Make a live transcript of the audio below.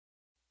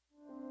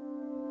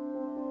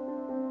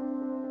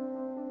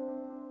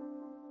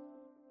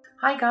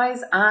Hi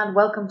guys, and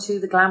welcome to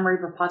the Glam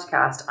Reaper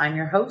podcast. I'm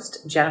your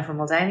host, Jennifer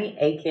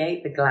Muldowney, aka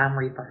the Glam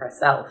Reaper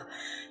herself.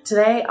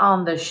 Today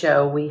on the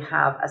show, we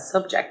have a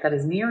subject that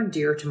is near and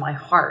dear to my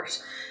heart,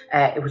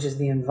 which is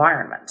the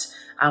environment.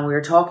 And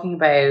we're talking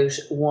about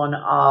one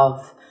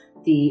of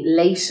the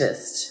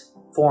latest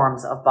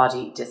forms of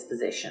body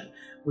disposition.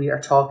 We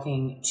are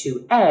talking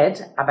to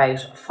Ed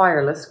about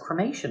fireless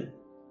cremation.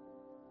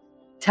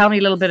 Tell me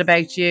a little bit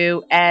about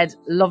you, Ed.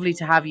 Lovely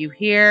to have you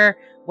here.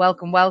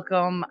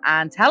 Welcome,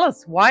 and tell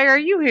us, why are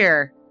you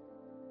here?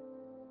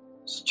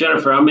 So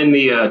Jennifer, I'm in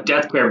the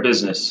death care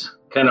business,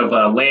 kind of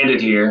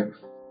landed here.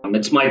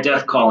 It's my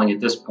death calling at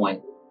this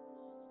point.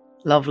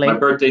 Lovely. My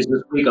birthday's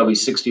this week. I'll be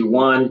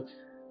 61.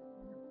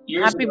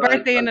 Happy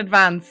birthday in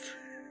advance.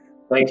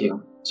 Thank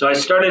you. So I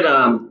started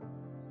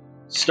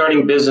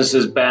starting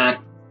businesses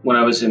back when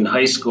I was in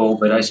high school,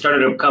 but I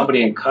started a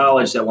company in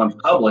college that went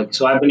public.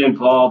 So I've been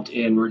involved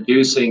in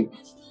reducing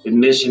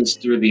emissions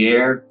through the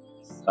air,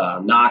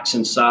 NOx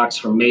and SOx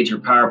from major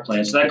power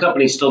plants. That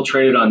company's still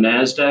traded on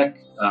NASDAQ,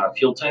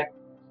 Fuel Tech,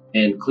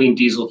 and Clean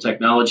Diesel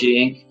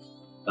Technology,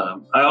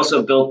 Inc. I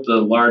also built the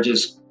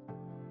largest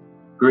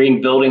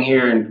green building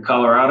here in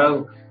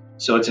Colorado.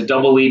 So it's a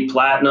double LEED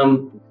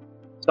platinum.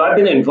 So I've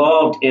been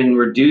involved in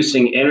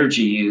reducing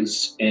energy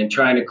use and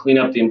trying to clean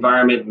up the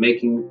environment,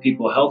 making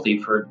people healthy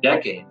for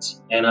decades.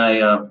 And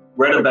I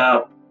read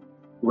about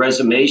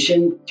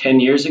Cremation 10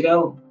 years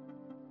ago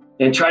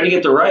and tried to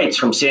get the rights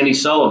from Sandy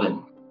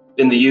Sullivan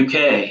in the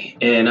UK.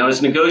 And I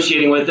was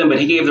negotiating with him, but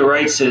he gave the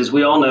rights, as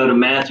we all know, to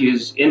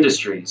Matthews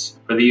Industries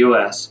for the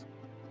US.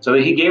 So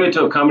he gave it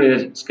to a company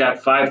that's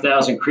got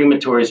 5,000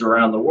 crematories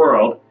around the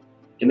world.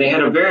 And they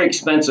had a very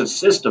expensive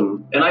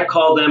system. And I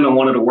called them and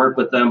wanted to work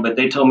with them, but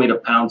they told me to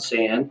pound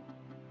sand.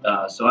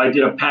 So I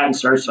did a patent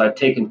search. So I've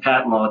taken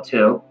patent law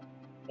too.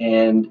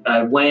 And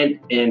I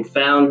went and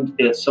found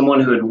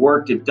someone who had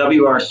worked at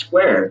WR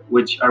Squared,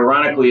 which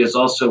ironically is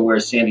also where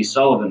Sandy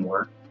Sullivan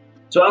worked.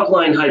 So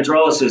alkaline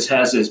hydrolysis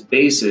has its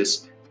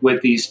basis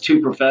with these two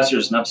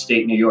professors in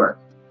upstate New York.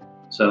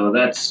 So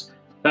that's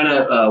kind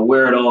of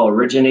where it all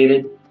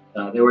originated.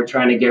 They were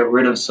trying to get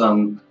rid of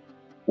some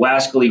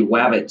wascally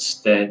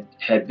wabbits that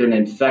had been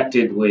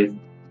infected with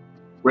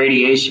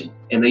radiation.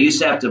 And they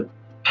used to have to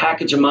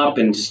package them up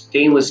in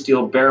stainless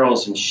steel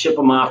barrels and ship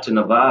them off to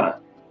Nevada.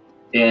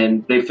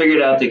 And they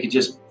figured out they could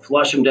just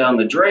flush them down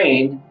the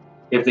drain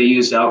if they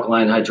used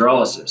alkaline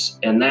hydrolysis.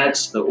 And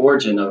that's the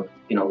origin of,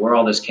 where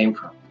all this came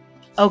from.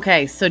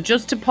 Okay, so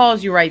just to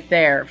pause you right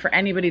there, for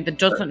anybody that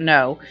doesn't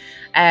know,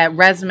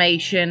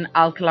 resomation,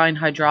 alkaline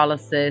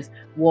hydrolysis,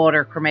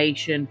 water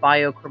cremation,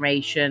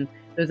 biocremation,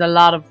 there's a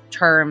lot of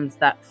terms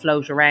that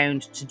float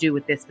around to do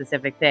with this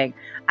specific thing.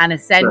 And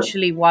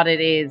essentially what it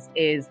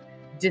is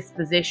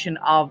disposition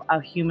of a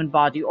human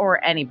body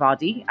or any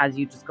body, as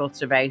you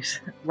discussed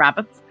about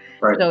rabbits.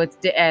 Right. So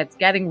it's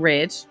getting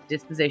rid,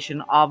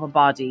 disposition of a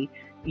body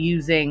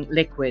using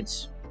liquid.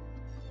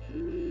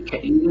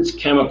 Use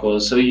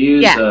chemicals. So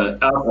use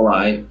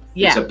alkali.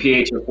 It's a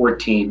pH of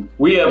 14.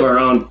 We have our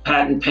own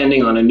patent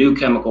pending on a new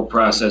chemical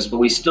process, but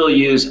we still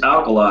use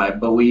alkali,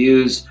 but we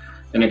use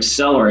an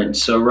accelerant.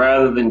 So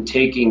rather than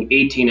taking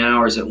 18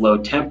 hours at low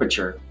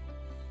temperature,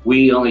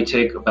 we only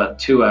take about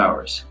 2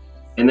 hours.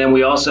 And then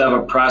we also have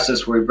a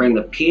process where we bring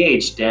the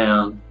pH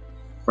down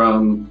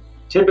from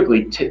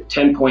typically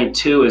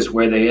 10.2 is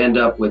where they end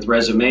up with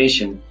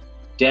resomation,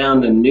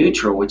 down to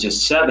neutral, which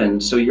is 7.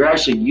 So you're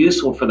actually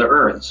useful for the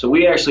earth. So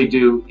we actually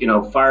do,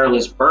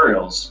 fireless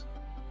burials.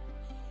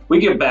 We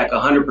give back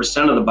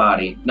 100% of the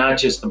body, not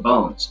just the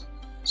bones.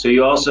 So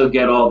you also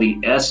get all the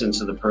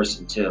essence of the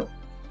person too.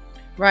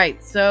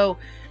 Right. So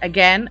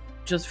again,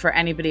 just for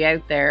anybody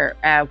out there,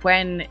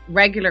 when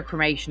regular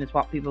cremation is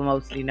what people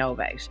mostly know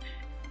about.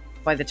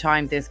 By the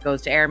time this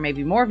goes to air,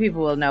 maybe more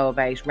people will know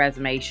about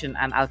resomation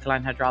and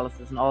alkaline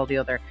hydrolysis and all the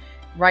other.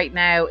 Right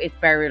now, it's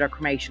burial or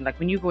cremation. Like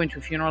when you go into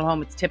a funeral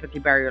home, it's typically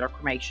burial or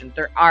cremation.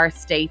 There are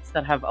states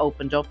that have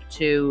opened up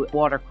to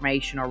water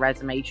cremation or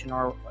resomation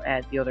or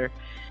the other.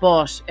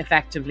 But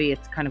effectively,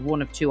 it's kind of one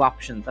of two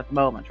options at the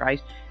moment,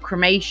 right?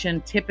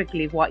 Cremation,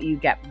 typically what you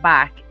get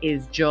back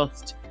is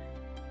just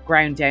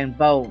ground down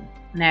bone.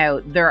 Now,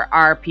 there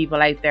are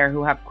people out there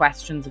who have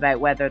questions about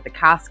whether the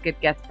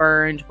casket gets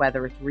burned,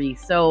 whether it's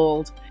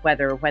resold,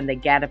 whether when they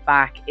get it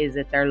back, is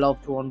it their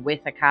loved one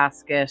with a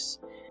casket?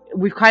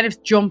 We've kind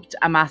of jumped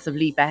a massive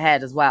leap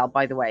ahead as well,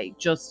 by the way.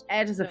 Just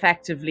Ed is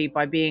effectively,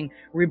 by being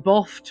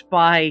rebuffed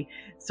by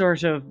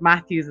sort of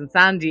Matthews and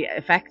Sandy,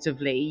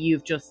 effectively,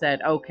 you've just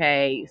said,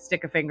 okay,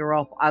 stick a finger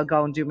up, I'll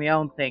go and do my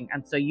own thing.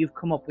 And so you've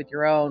come up with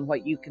your own,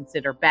 what you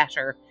consider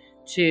better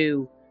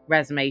to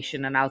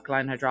resomation and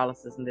alkaline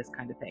hydrolysis and this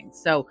kind of thing.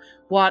 So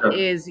what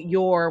is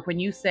when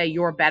you say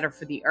you're better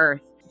for the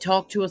earth,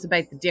 talk to us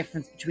about the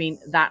difference between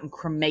that and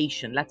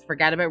cremation. Let's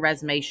forget about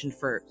resomation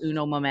for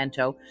uno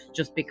momento,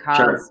 just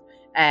because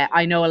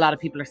I know a lot of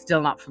people are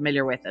still not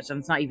familiar with it and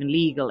it's not even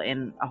legal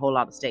in a whole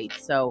lot of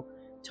states. So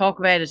talk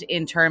about it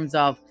in terms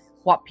of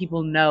what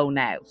people know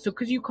now. So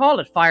because you call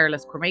it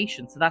fireless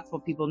cremation, so that's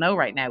what people know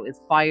right now is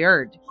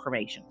fired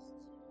cremation.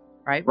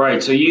 right?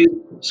 Right.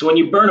 So when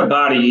you burn a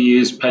body, you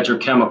use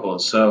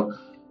petrochemicals. So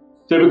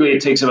typically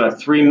it takes about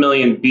 3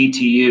 million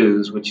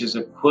BTUs, which is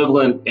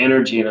equivalent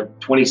energy of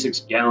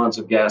 26 gallons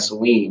of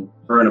gasoline to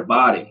burn a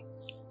body.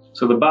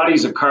 So the body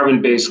is a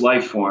carbon-based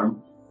life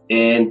form,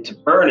 and to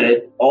burn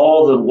it,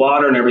 all the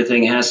water and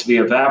everything has to be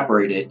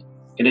evaporated.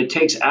 And it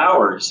takes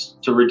hours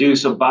to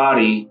reduce a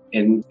body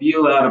and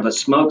spew out of a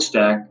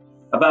smokestack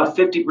about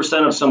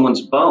 50% of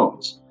someone's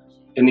bones.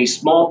 And these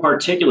small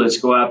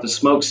particulates go out the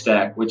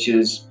smokestack, which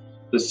is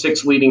the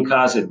 6th leading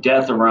cause of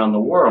death around the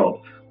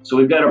world. So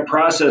we've got a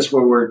process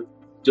where we're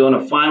doing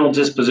a final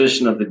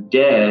disposition of the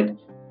dead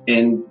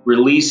and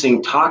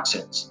releasing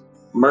toxins,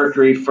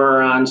 mercury,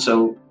 furan.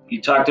 So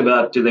you talked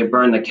about, do they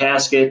burn the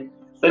casket?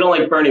 They don't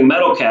like burning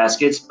metal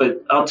caskets,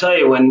 but I'll tell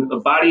you, when the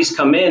bodies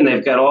come in,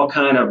 they've got all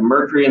kind of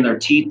mercury in their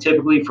teeth,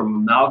 typically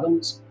from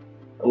amalgams.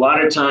 A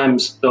lot of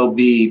times there'll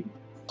be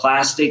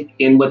plastic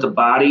in with the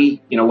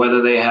body,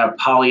 whether they have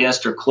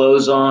polyester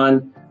clothes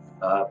on,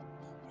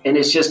 and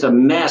it's just a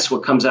mess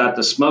what comes out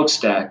the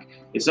smokestack.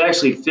 It's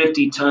actually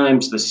 50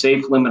 times the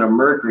safe limit of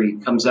mercury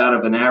comes out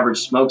of an average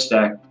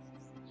smokestack.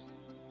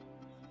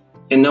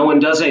 And no one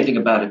does anything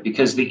about it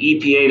because the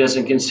EPA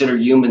doesn't consider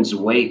humans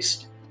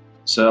waste.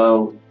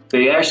 So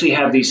they actually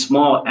have these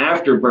small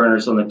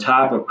afterburners on the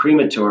top of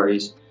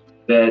crematories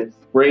that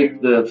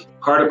break the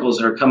particles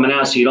that are coming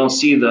out, so you don't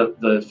see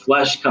the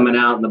flesh coming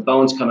out and the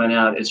bones coming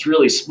out. It's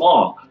really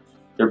small.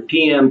 They're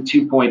PM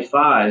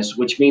 2.5s,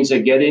 which means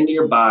they get into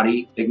your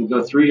body, they can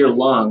go through your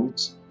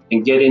lungs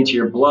and get into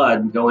your blood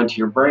and go into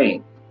your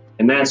brain.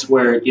 And that's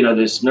where,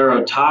 this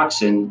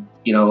neurotoxin,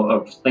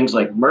 of things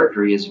like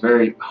mercury is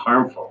very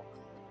harmful.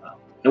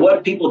 And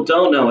what people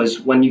don't know is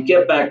when you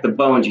get back the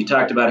bones, you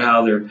talked about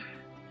how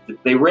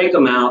they rake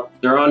them out,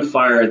 they're on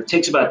fire. It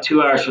takes about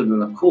 2 hours for them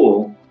to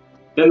cool.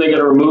 Then they got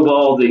to remove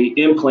all the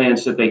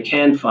implants that they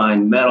can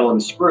find, metal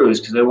and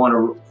screws, because they want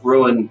to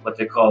ruin what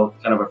they call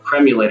kind of a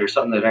cremulator,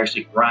 something that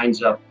actually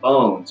grinds up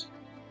bones.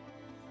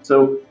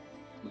 So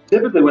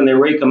typically when they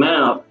rake them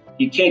out,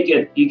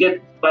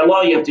 by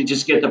law, you have to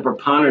just get the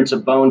preponderance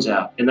of bones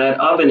out. And that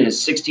oven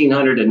is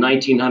 1600 to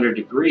 1900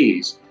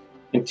 degrees.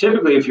 And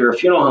typically, if you're a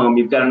funeral home,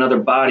 you've got another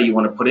body you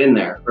want to put in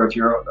there, or if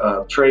you're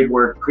a trade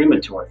work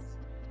crematory.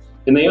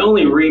 And they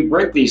only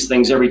re-brick these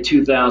things every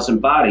 2,000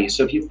 bodies.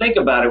 So if you think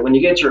about it, when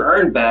you get your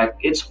urn back,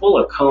 it's full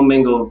of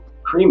commingled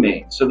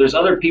cremains. So there's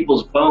other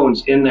people's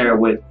bones in there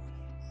with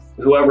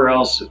whoever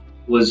else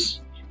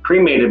was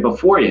cremated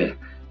before you.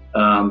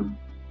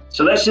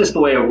 So that's just the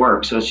way it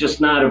works. So it's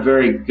just not a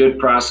very good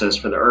process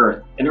for the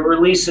earth. And it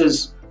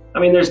releases,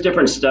 there's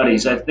different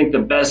studies. I think the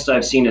best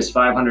I've seen is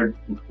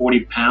 540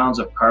 pounds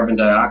of carbon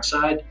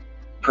dioxide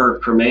per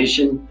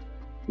cremation.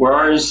 Where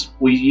ours,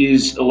 we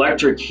use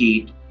electric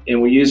heat,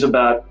 and we use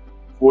about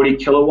 40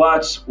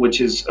 kilowatts,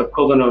 which is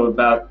equivalent of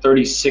about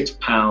 36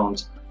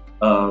 pounds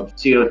of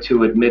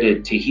CO2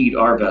 emitted to heat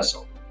our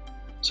vessel.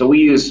 So we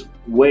use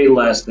way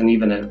less than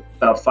even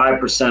about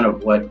 5%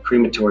 of what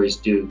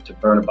crematories do to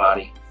burn a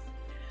body.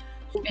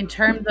 In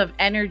terms of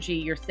energy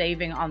you're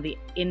saving on the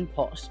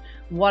input,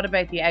 what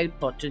about the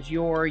output? Does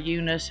your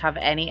unit have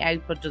any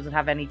output? Does it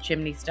have any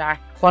chimney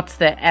stack? What's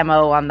the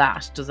MO on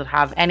that? Does it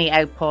have any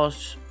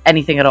output?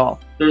 Anything at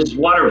all? There's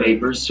water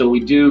vapors, so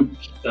we do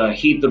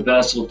heat the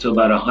vessel to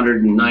about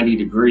 190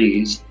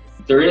 degrees.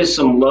 There is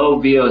some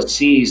low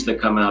VOCs that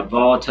come out,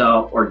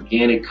 volatile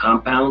organic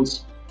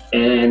compounds,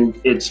 and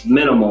it's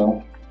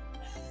minimal.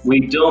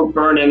 We don't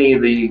burn any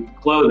of the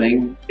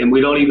clothing, and we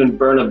don't even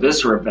burn a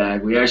viscera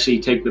bag. We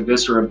actually take the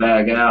viscera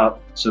bag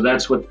out. So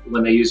that's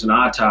when they use an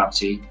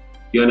autopsy,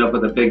 you end up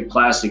with a big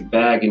plastic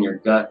bag in your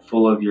gut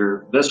full of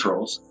your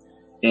viscerals.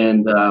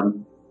 And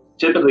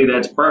typically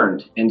that's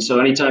burned. And so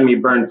anytime you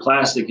burn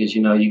plastic, as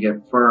you know, you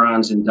get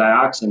furans and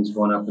dioxins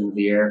going up into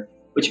the air,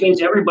 which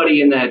means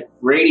everybody in that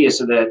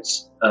radius of that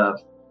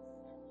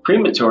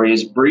crematory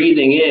is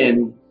breathing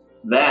in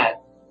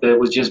that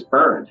was just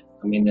burned.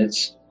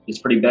 It's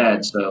pretty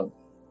bad. So,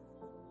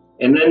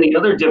 and then the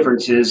other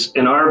difference is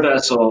in our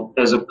vessel,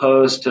 as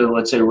opposed to,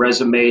 let's say,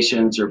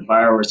 resumations or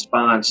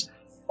bioresponse,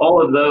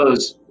 all of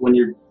those, when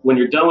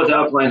you're done with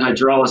alkaline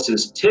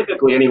hydrolysis,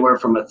 typically anywhere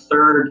from a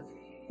third.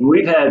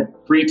 We've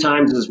had 3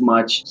 times as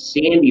much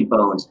sandy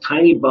bones,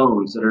 tiny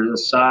bones that are the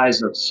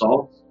size of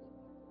salt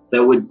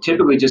that would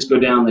typically just go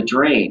down the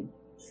drain.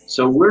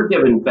 So we're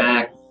giving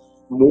back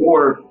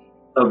more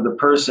of the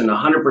person,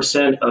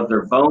 100% of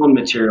their bone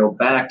material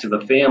back to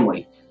the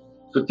family.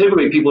 So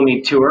typically people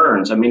need 2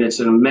 urns. It's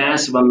a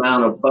massive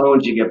amount of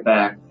bones you get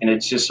back, and it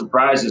just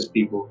surprises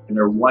people. And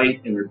they're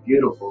white and they're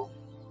beautiful.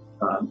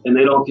 And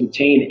they don't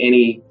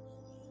contain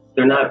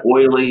they're not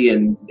oily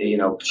and,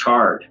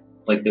 charred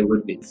like they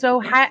would be. So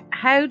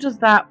how does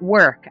that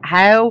work?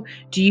 How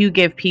do you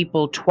give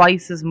people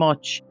twice as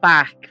much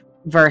back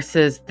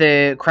versus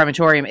the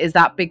crematorium? Is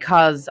that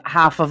because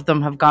half of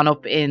them have gone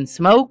up in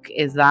smoke?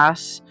 Is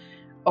that,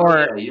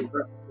 or the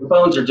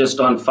bones are just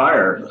on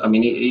fire?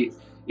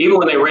 Even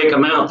when they rake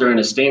them out, they're in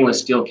a stainless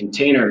steel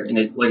container,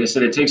 and like I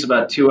said, it takes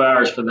about 2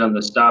 hours for them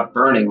to stop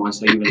burning once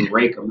they even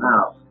rake them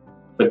out.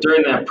 But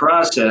during that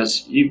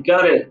process, you've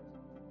got to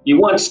you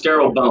want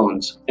sterile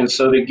bones. And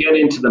so to get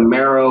into the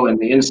marrow and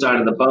the inside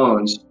of the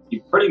bones,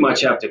 you pretty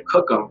much have to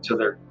cook them till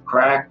they're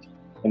cracked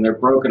and they're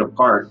broken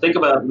apart. Think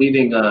about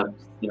leaving a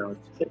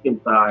chicken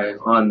thigh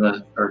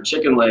or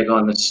chicken leg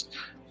on this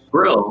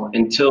grill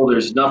until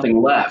there's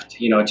nothing left.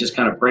 It just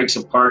kind of breaks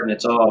apart and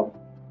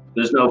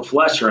there's no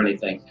flesh or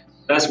anything.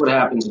 That's what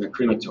happens in a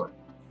crematory.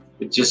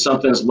 It's just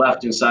something's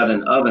left inside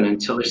an oven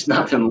until there's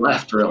nothing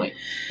left, really.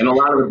 And a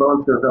lot of the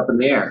bone goes up in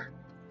the air.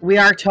 We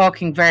are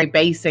talking very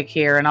basic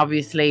here, and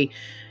obviously,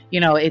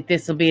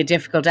 this will be a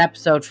difficult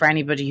episode for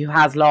anybody who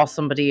has lost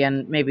somebody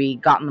and maybe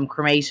gotten them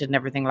cremated and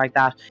everything like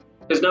that.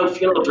 There's no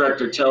funeral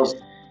director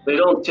they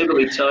don't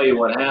typically tell you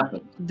what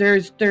happened.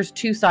 There's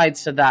two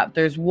sides to that.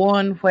 There's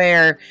one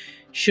where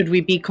should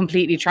we be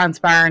completely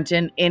transparent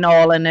in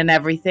all and in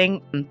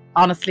everything?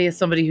 Honestly, as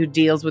somebody who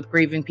deals with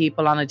grieving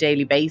people on a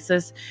daily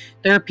basis,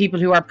 there are people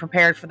who are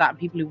prepared for that and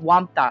people who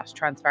want that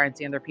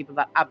transparency, and there are people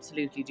that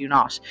absolutely do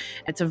not.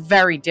 It's a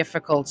very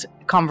difficult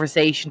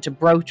conversation to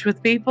broach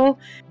with people.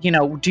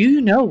 Do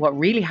you know what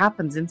really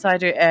happens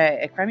inside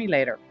a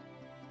cremulator?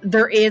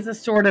 There is a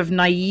sort of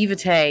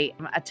naivete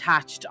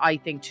attached, I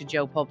think, to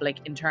Joe Public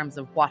in terms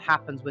of what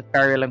happens with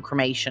burial and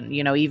cremation.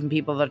 Even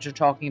people that are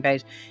talking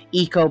about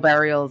eco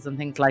burials and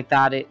things like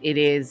that,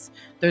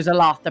 there's a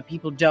lot that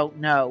people don't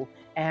know.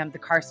 The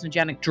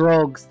carcinogenic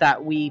drugs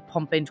that we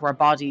pump into our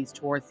bodies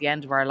towards the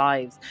end of our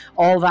lives,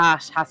 all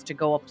that has to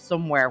go up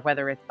somewhere,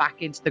 whether it's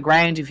back into the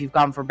ground if you've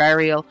gone for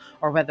burial,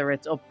 or whether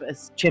it's up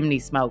as chimney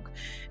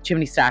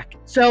stack.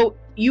 So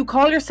you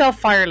call yourself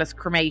Fireless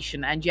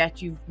Cremation, and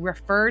yet you've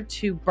referred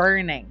to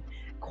burning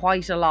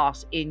quite a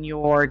lot in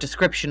your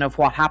description of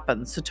what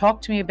happens. So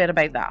talk to me a bit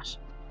about that.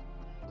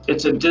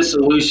 It's a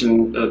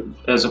dissolution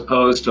as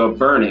opposed to a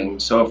burning.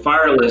 So a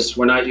fireless,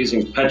 we're not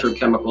using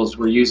petrochemicals,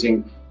 we're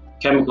using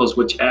chemicals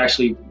which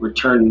actually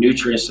return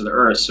nutrients to the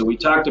earth. So we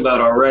talked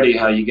about already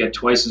how you get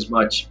twice as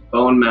much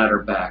bone matter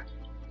back,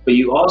 but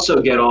you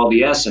also get all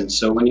the essence.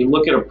 So when you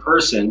look at a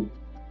person,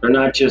 they're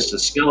not just a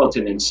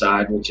skeleton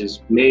inside, which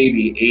is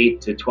maybe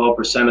 8 to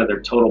 12% of their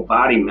total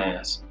body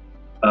mass,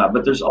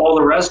 but there's all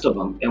the rest of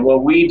them. And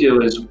what we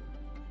do is,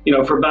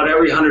 for about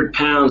every 100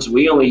 pounds,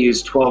 we only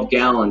use 12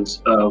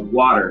 gallons of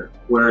water,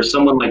 where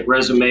someone like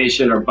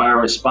Cremation or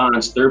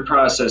Bioresponse, their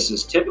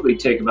processes typically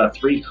take about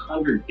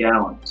 300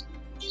 gallons.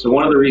 So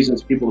one of the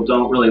reasons people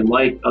don't really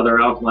like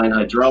other alkaline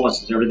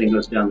hydrolysis, everything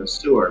goes down the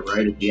sewer,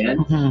 right at the end.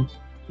 Mm-hmm.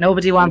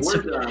 Nobody wants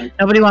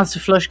to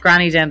flush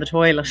Granny down the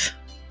toilet.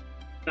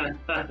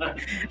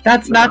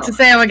 That's not to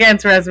say I'm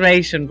against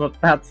reservation, but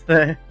that's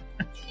the.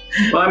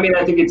 Well,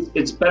 I think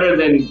it's better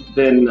than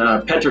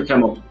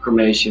petrochemical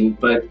cremation,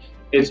 but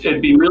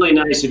it'd be really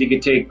nice if you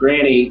could take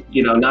Granny,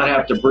 not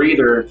have to breathe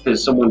her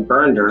because someone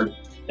burned her,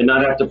 and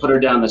not have to put her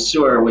down the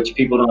sewer, which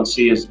people don't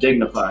see as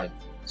dignified.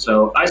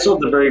 So I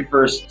sold the very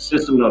first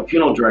system to a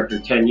funeral director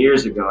 10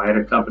 years ago. I had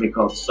a company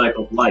called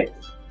Cycle of Life,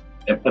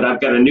 but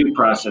I've got a new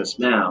process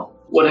now.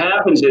 What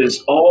happens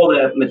is all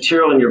that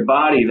material in your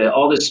body,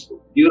 all this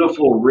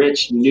beautiful,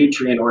 rich,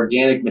 nutrient,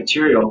 organic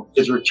material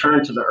is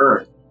returned to the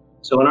earth.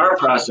 So in our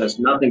process,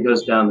 nothing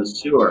goes down the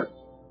sewer.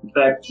 In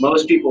fact,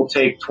 most people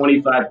take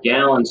 25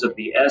 gallons of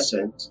the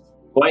essence,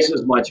 twice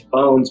as much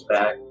bones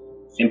back,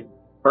 and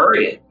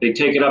bury it. They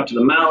take it up to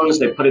the mountains,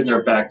 they put it in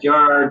their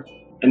backyard,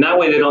 and that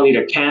way they don't need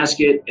a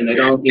casket and they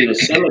don't need a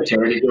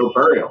cemetery to do a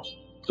burial.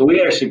 So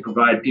we actually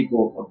provide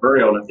people a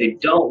burial. And if they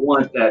don't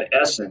want that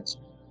essence,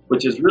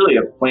 which is really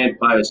a plant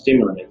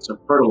biostimulant, it's a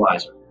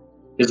fertilizer,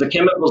 because the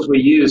chemicals we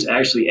use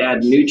actually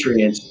add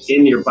nutrients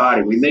in your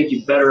body. We make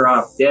you better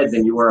off dead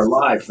than you were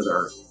alive for the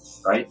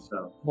earth, right?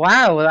 So.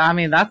 Wow,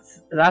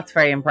 that's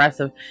very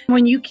impressive.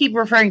 When you keep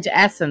referring to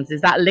essence,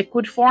 is that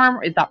liquid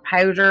form? Is that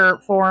powder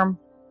form?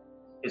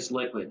 It's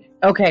liquid.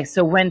 Okay,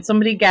 so when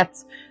somebody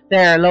gets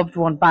their loved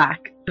one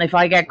back, if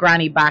I get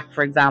Granny back,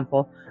 for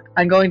example,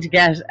 I'm going to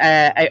get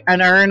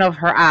an urn of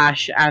her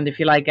ash and, if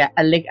you like,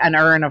 an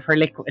urn of her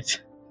liquid.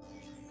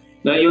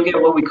 No, you'll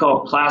get what we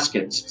call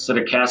plaskets instead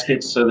of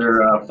caskets. So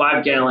they're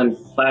 5-gallon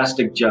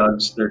plastic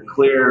jugs. They're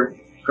clear.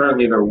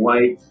 Currently, they're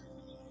white,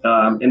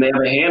 and they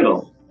have a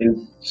handle.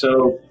 And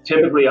so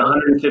typically a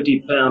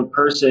 150-pound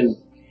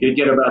person, you'd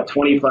get about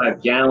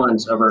 25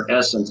 gallons of her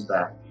essence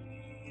back.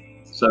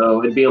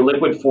 So it'd be a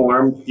liquid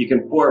form. You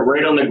can pour it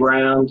right on the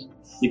ground.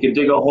 You can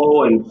dig a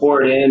hole and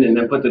pour it in and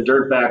then put the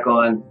dirt back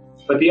on.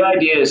 But the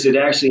idea is it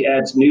actually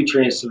adds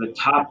nutrients to the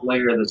top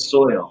layer of the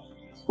soil.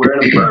 Where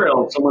in a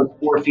burial, someone's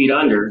 4 feet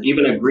under,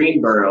 even a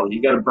green burial,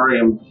 you got to bury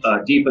them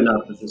deep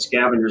enough that the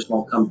scavengers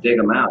won't come dig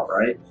them out,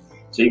 right?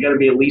 So you got to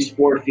be at least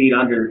 4 feet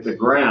under the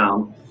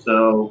ground.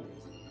 So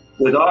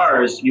with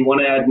ours, you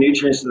want to add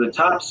nutrients to the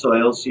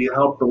topsoil so you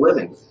help the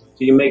living. So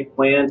you make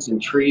plants and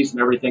trees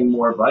and everything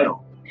more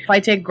vital. If I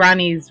take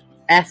Granny's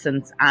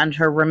essence and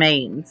her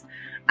remains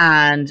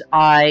and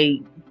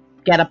I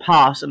get a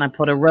pot and I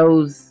put a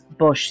rose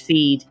bush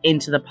seed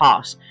into the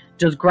pot,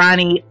 does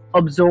Granny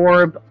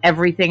absorb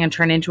everything and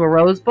turn into a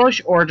rose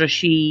bush, or does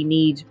she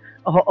need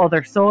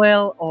other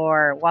soil,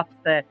 or what's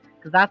the,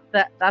 because that's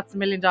the $1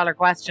 million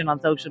question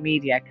on social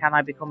media. Can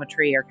I become a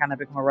tree or can I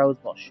become a rose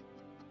bush?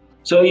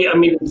 So, yeah, I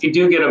mean, you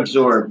do get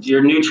absorbed.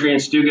 Your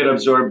nutrients do get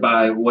absorbed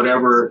by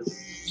whatever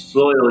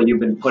soil you've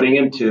been putting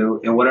into,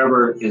 and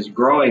whatever is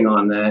growing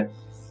on that,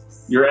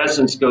 your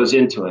essence goes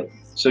into it.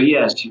 So,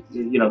 yes,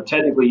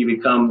 technically you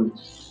become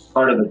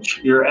part of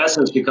your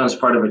essence becomes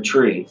part of a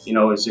tree.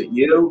 Is it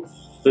you?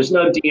 There's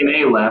no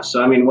DNA left.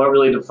 So, I mean, what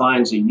really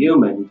defines a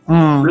human?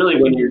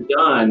 Really, when you're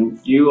done,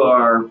 you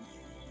are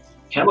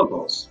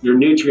chemicals, your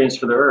nutrients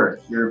for the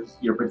earth,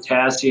 your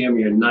potassium,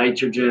 your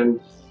nitrogen,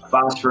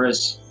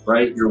 phosphorus,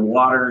 right? Your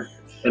water,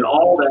 and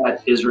all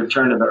that is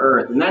returned to the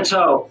earth. And that's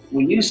how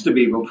we used to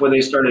be before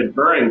they started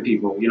burying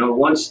people.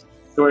 Once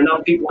there were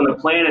enough people on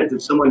the planet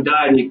that someone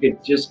died and you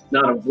could just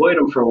not avoid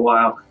them for a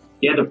while,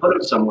 you had to put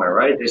them somewhere,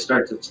 right? They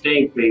start to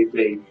stink.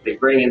 They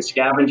bring in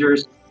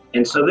scavengers.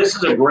 And so this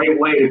is a great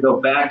way to go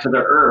back to the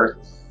earth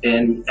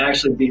and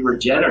actually be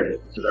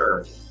regenerative to the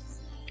earth.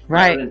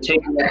 Right. Rather than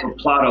taking up a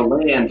plot of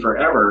land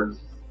forever,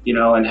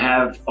 and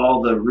have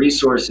all the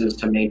resources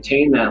to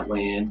maintain that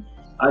land.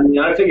 I mean,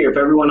 I figure if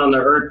everyone on the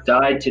earth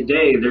died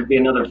today, there'd be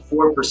another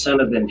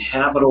 4% of the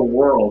inhabitable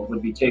world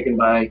would be taken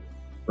by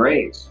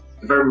graves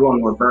if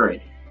everyone were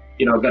buried.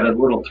 Got a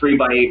little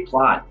 3x8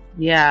 plot.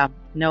 Yeah.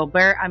 No,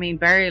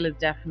 burial is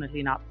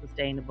definitely not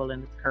sustainable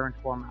in its current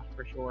format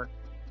for sure.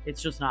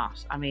 It's just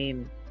not. I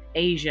mean,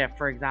 Asia,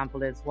 for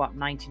example, is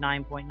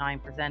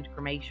 99.9%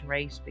 cremation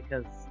rate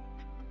because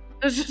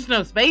there's just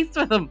no space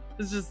for them.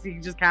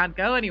 You just can't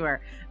go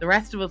anywhere. The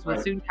rest of us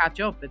will soon catch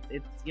up.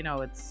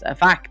 It's a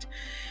fact.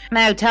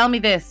 Now, tell me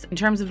this, in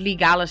terms of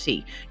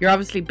legality, you're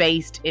obviously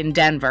based in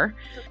Denver.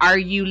 Are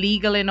you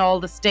legal in all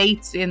the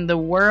states in the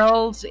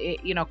world,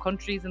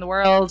 countries in the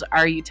world?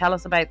 Tell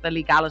us about the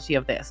legality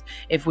of this.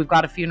 If we've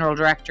got a funeral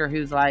director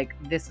who's like,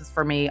 this is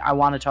for me, I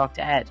want to talk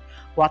to Ed.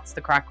 What's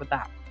the crack with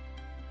that?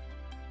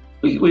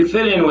 We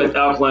fit in with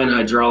alkaline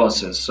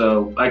hydrolysis.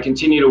 So I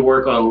continue to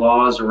work on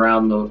laws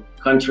around the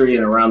country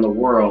and around the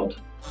world.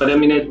 But I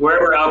mean,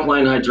 wherever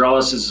alkaline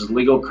hydrolysis is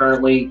legal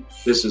currently,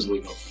 this is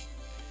legal.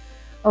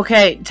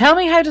 Okay, tell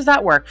me, how does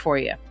that work for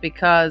you?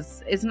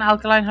 Because isn't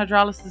alkaline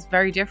hydrolysis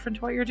very different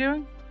to what you're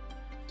doing?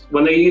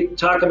 When they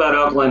talk about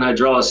alkaline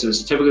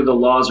hydrolysis, typically the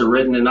laws are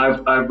written, and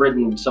I've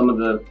written some of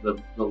the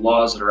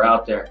laws that are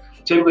out there.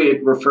 Typically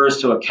it refers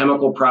to a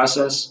chemical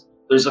process.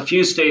 There's a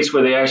few states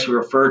where they actually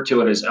refer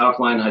to it as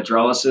alkaline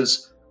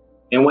hydrolysis.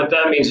 And what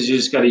that means is you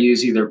just got to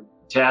use either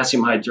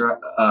potassium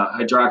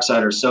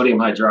hydroxide or sodium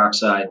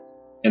hydroxide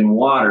and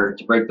water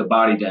to break the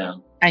body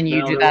down. And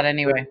you do that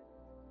anyway?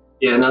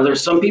 Yeah, now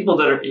there's some people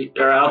that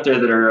are out there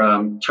that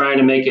are trying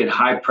to make it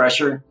high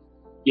pressure,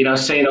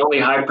 saying only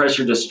high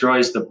pressure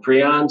destroys the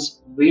prions.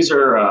 These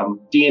are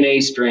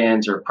DNA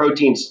strands or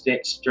protein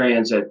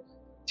strands that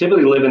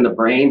typically live in the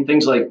brain,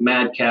 things like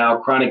mad cow,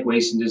 chronic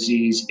wasting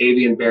disease,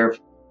 avian bear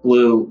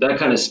flu, that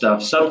kind of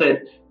stuff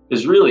that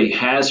is really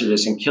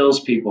hazardous and kills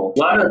people. A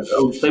lot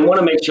of they want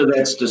to make sure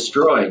that's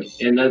destroyed.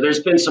 And there's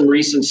been some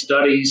recent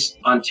studies.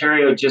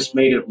 Ontario just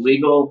made it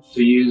legal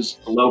to use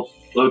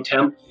low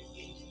temp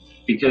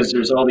because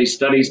there's all these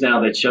studies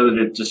now that show that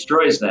it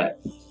destroys that.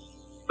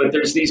 But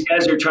there's these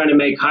guys who are trying to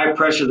make high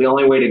pressure the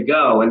only way to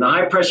go. And the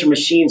high pressure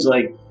machines,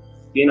 they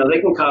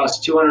can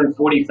cost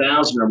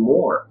 $240,000 or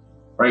more,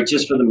 right,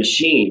 just for the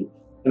machine.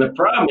 And the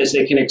problem is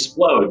they can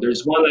explode.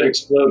 There's one that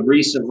exploded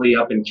recently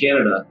up in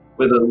Canada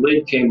where the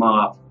lid came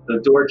off, the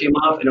door came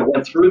off, and it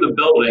went through the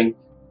building,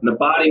 and the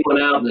body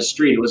went out in the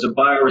street. It was a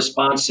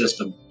bioresponse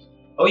system.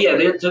 Oh, yeah,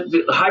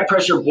 the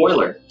high-pressure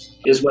boiler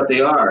is what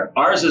they are.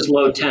 Ours is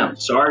low temp,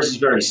 so ours is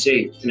very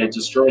safe, and it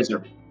destroys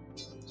everything.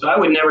 So I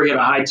would never get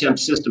a high-temp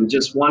system,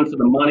 just one, for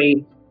the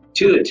money.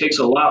 Two, it takes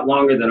a lot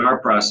longer than our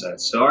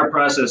process. So our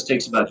process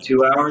takes about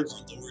 2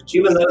 hours.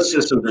 Even those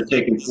systems are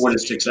taking 4 to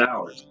 6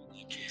 hours.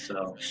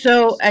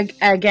 So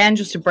again,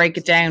 just to break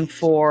it down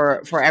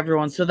for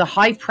everyone. So the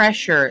high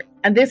pressure,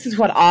 and this is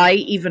what I,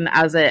 even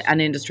as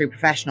an industry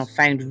professional,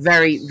 found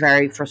very,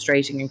 very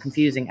frustrating and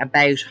confusing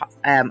about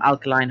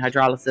alkaline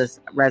hydrolysis,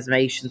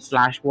 reservation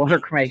 / water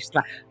cremation,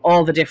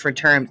 all the different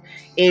terms,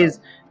 is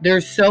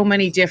there's so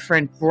many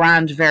different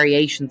brand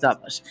variations of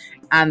it.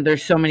 And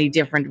there's so many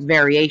different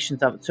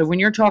variations of it. So when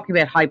you're talking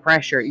about high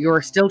pressure,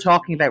 you're still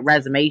talking about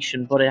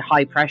reservation, but a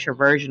high pressure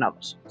version of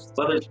it.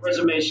 Well, there's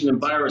reservation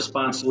and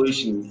bioresponse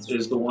solutions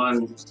is the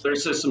one, their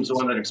system's the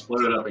one that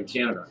exploded up in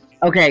Canada.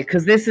 Okay,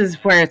 because this is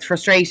where it's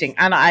frustrating.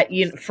 And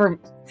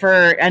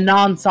for a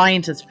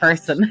non-scientist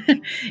person,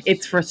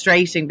 it's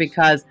frustrating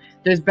because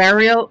there's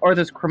burial or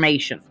there's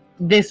cremation.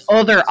 This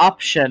other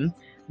option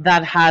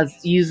that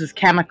uses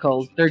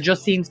chemicals, there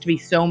just seems to be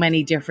so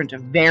many different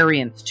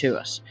variants to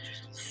it.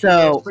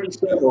 So it's pretty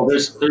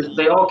simple.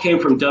 They all came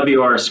from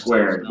WR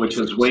squared, which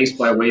was waste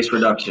by waste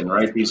reduction,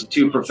 right? These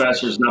two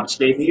professors in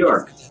upstate New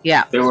York.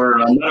 Yeah. They were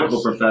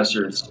medical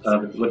professors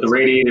with the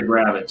radiated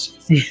rabbits.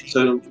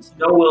 So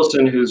Joe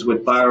Wilson, who's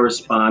with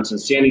Bioresponse,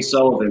 and Sandy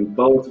Sullivan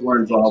both were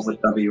involved with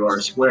WR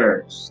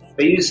squared.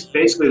 They use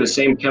basically the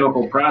same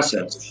chemical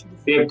process.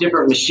 They have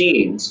different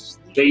machines.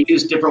 They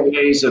use different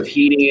ways of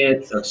heating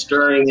it, of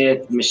stirring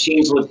it. The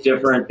machines look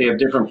different. They have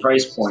different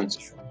price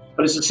points.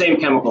 But it's the same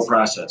chemical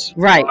process,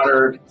 right?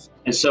 Water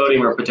and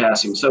sodium or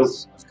potassium. So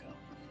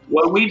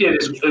what we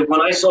did is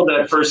when I sold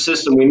that first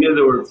system, we knew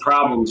there were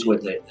problems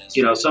with it.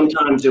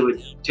 Sometimes it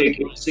would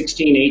take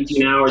 16,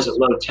 18 hours at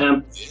low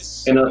temp.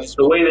 And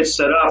the way that's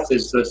set up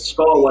is the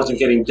skull wasn't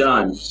getting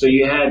done. So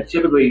you had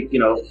typically,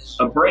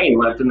 a brain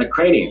left in the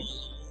cranium,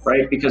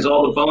 right? Because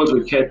all the bones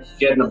would get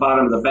in the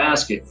bottom of the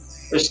basket.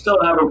 They're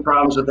still having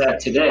problems with that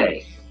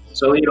today.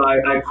 So,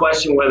 I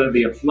question whether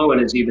the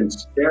effluent is even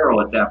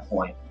sterile at that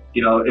point,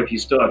 if you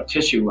still have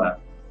tissue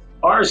left.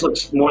 Ours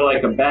looks more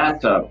like a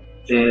bathtub,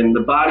 and the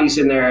body's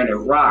in there and it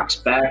rocks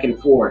back and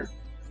forth.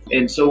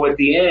 And so at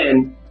the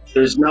end,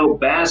 there's no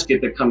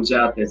basket that comes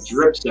out that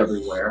drips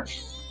everywhere,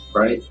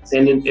 right?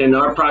 And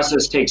our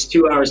process takes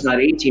 2 hours, not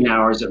 18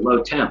 hours at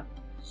low temp.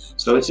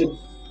 So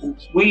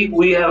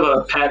we have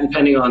a patent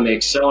pending on the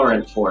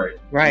accelerant for it.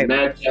 Right. And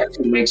that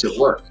actually makes it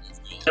work.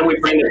 And we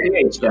bring the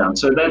pH down.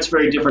 So that's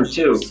very different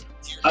too.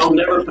 I'll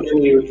never put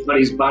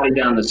anybody's body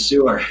down the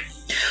sewer.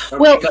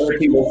 Well, other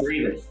people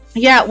breathe it.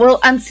 Yeah, well,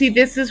 and see,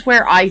 this is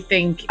where I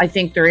think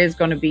there is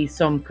going to be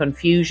some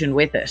confusion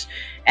with it,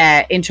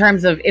 in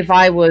terms of if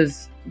I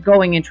was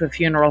going into a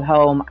funeral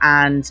home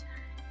and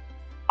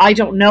I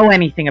don't know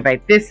anything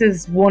about this.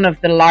 Is one of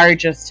the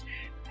largest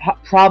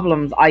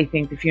problems I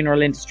think the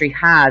funeral industry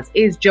has,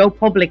 is Joe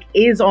Public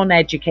is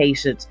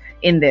uneducated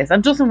in this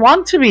and doesn't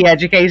want to be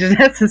educated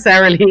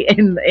necessarily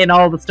in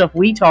all the stuff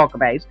we talk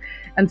about,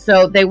 and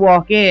so they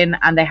walk in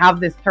and they have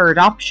this third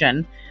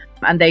option.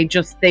 And they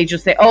just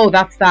say, oh,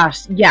 that's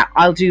that. Yeah,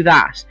 I'll do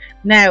that.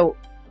 Now,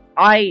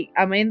 I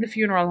am in the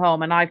funeral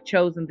home and I've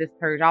chosen this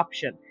third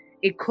option.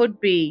 It could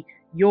be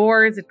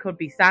yours. It could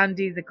be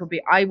Sandy's. It could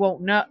be, I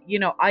won't know,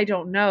 I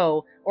don't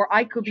know. Or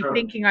I could be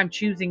thinking I'm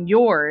choosing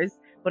yours,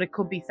 but it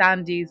could be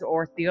Sandy's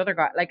or the other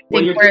guy.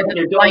 You're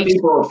doing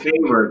people a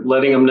favor,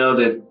 letting them know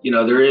that,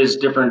 there is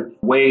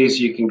different ways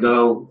you can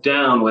go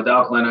down with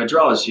alkaline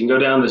hydrolysis. You can go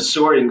down the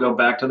sewer, you can go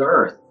back to the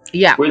earth.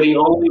 Yeah. We're the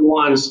only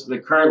ones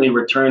that currently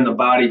return the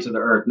body to the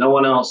earth. No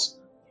one else.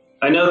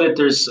 I know that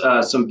there's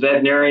some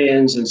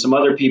veterinarians and some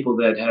other people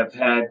that have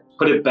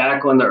put it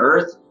back on the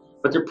earth,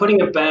 but they're putting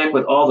it back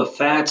with all the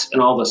fats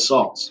and all the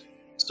salts.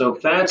 So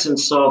fats and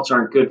salts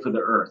aren't good for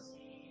the earth.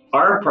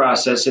 Our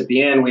process at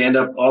the end, we end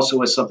up also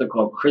with something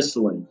called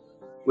crystalline,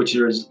 which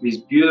is these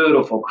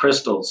beautiful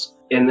crystals,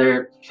 and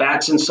they're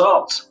fats and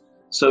salts.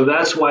 So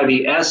that's why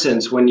the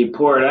essence, when you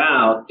pour it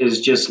out,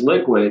 is just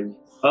liquid.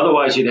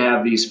 Otherwise, you'd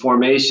have these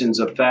formations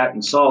of fat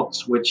and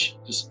salts, which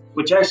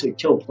actually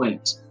kill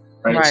plants,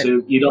 right?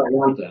 So you don't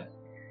want that.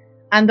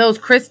 And those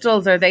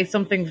crystals, are they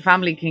something the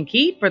family can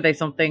keep? Or are they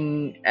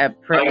something? I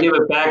give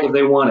it back if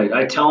they want it.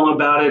 I tell them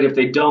about it if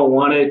they don't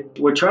want it.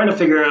 We're trying to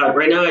figure out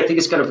right now. I think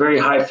it's got a very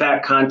high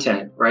fat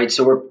content, right?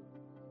 So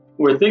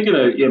we're thinking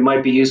it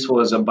might be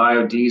useful as a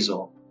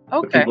biodiesel.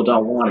 Okay. If people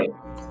don't want it.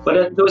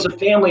 But there was a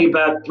family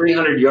about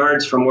 300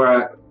 yards from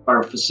where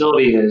our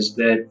facility is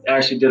that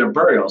actually did a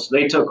burial. So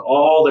they took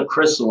all the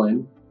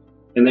crystalline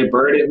and they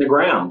buried it in the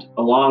ground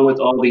along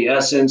with all the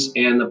essence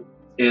and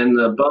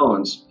the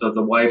bones of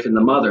the wife and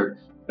the mother.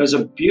 It was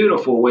a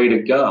beautiful way to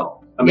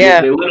go. I mean,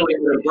 they literally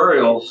did a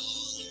burial,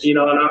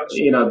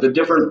 and the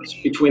difference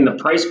between the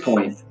price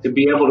point to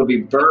be able to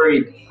be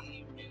buried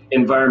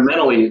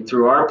environmentally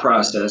through our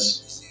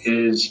process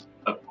is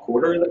a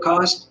quarter of the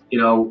cost.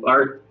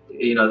 Our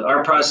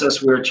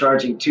process, we're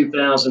charging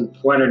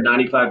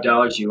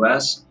 $2,495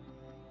 US.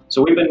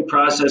 So we've been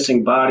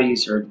processing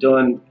bodies or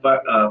doing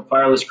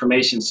fireless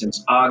cremation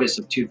since August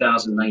of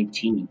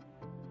 2019,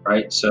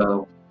 right?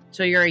 So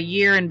you're a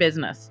year in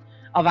business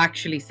of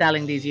actually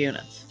selling these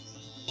units.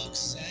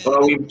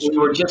 Well, we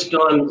were just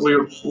doing, we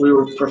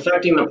were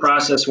perfecting the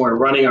process when we we're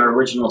running our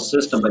original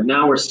system, but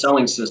now we're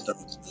selling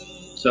systems.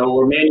 So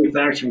we're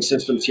manufacturing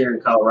systems here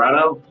in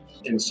Colorado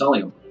and selling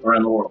them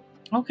around the world.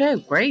 Okay,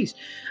 great.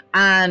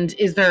 And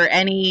is there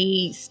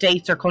any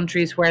states or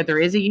countries where there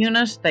is a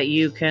unit that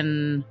you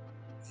can...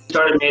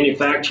 Started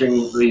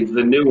manufacturing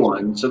the new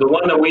one. So the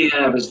one that we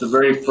have is the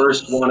very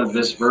first one of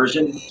this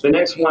version. The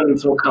next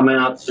ones will come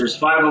out. There's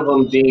 5 of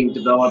them being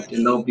developed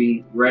and they'll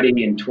be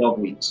ready in 12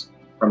 weeks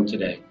from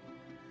today.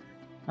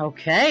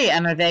 Okay,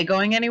 and are they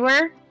going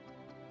anywhere?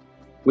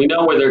 We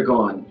know where they're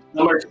going.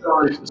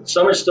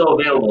 Some are still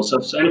available. So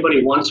if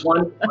anybody wants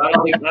one, I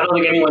don't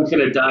think anyone's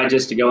going to die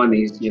just to go in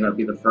these. Be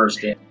the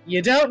first in.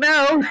 You don't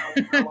know.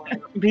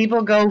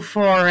 People go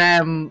for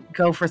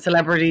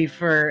celebrity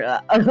for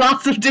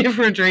lots of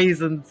different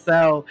reasons.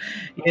 So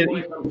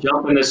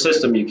jump in the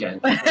system, you can.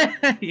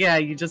 Yeah,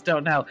 you just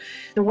don't know.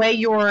 The way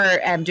you're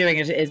doing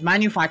it is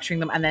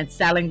manufacturing them and then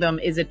selling them.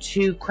 Is it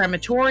to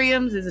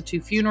crematoriums? Is it to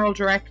funeral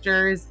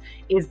directors?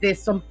 Is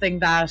this something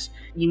that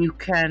you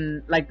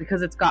can,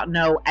 because it's got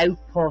no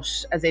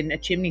output, as in a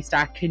chimney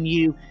stack, could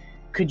you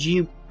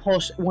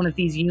put one of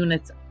these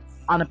units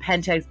on a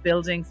penthouse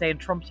building, say in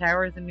Trump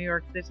Towers in New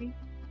York City?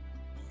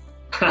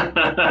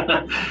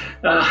 I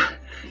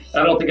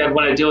don't think I'd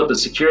want to deal with the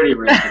security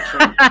risk of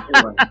Trump.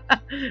 Anyway.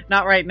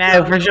 Not right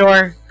now, for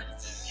sure.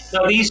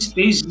 No,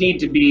 these need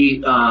to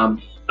be,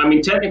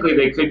 technically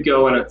they could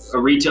go in a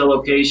retail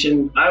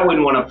location. I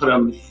wouldn't want to put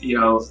them,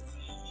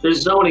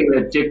 there's zoning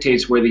that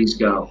dictates where these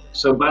go.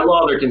 So by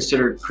law, they're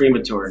considered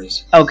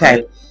crematories. Okay.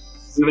 Right?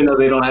 Even though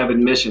they don't have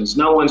admissions,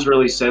 no one's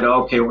really said,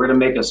 okay, we're going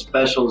to make a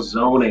special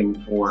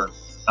zoning for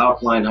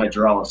alkaline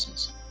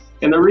hydrolysis.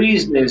 And the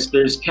reason is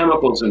there's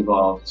chemicals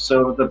involved.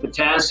 So the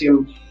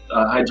potassium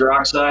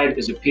hydroxide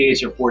is a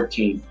pH of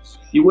 14.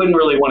 You wouldn't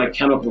really want a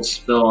chemical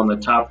spill on the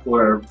top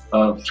floor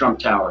of Trump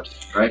Towers,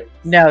 right?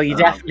 No, you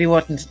definitely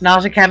wouldn't.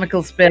 Not a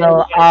chemical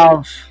spill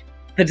of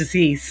the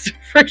deceased,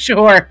 for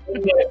sure.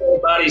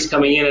 Bodies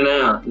coming in and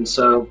out, and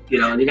so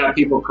and you got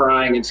people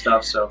crying and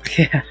stuff. So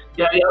yeah,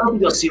 I don't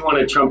think you'll see one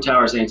at Trump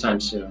Towers anytime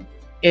soon.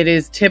 It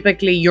is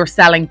typically you're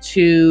selling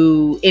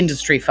to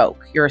industry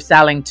folk. You're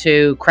selling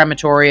to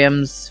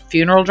crematoriums,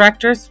 funeral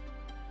directors.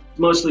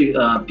 Mostly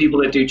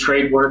people that do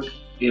trade work.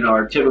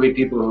 Are typically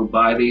people who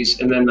buy these,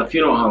 and then the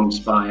funeral homes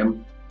buy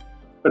them.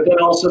 But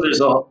then also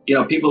there's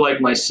people like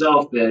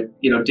myself that,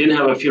 didn't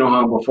have a funeral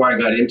home before I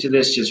got into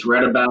this, just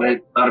read about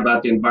it, thought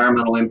about the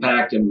environmental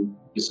impact, and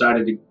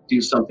decided to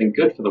do something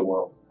good for the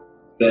world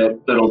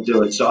that'll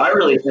do it. So I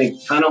really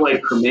think kind of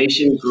like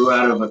cremation grew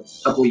out of a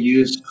couple of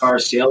used car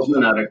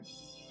salesmen out of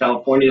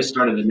California,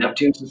 started the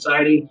Neptune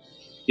Society,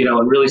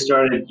 and really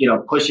started,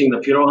 pushing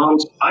the funeral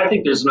homes. I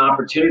think there's an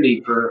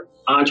opportunity for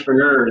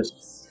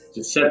entrepreneurs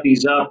to set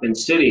these up in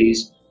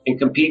cities and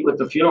compete with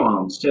the funeral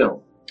homes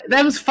too.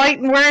 That was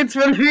fighting words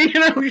from the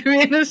funeral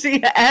community,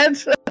 Ed.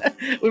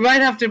 We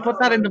might have to put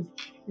that in the.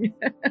 I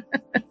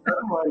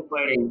don't mind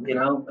fighting,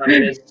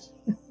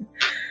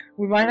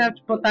 we might have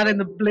to put that in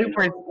the bloopers.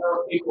 I don't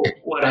tell people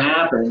what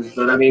happens,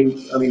 but I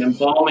mean,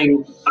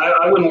 embalming.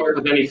 I wouldn't work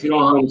with any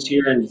funeral homes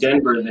here in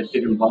Denver that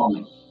did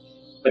embalming,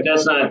 but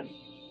that's not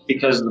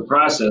because of the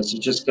process.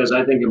 It's just because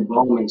I think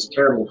embalming is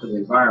terrible for the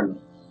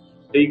environment.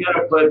 So you got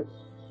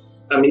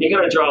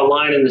to draw a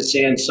line in the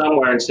sand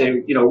somewhere and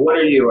say, what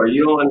are you? Are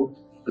you on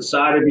the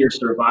side of your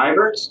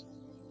survivors,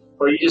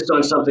 or are you just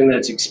doing something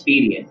that's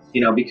expedient,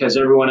 because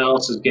everyone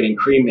else is getting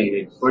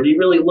cremated? Or do you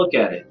really look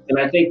at it? And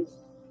I think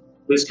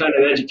this kind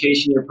of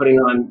education you're putting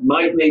on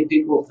might make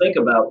people think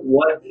about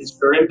what is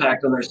their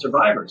impact on their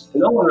survivors.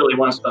 And no one really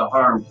wants to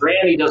harm.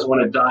 Granny doesn't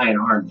want to die in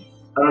harm.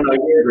 I don't know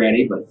your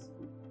granny, but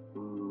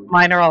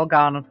mine are all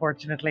gone,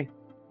 unfortunately.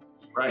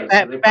 Right.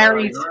 So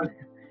buried.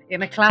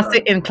 In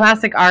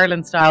classic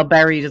Ireland style,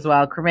 buried as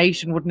well.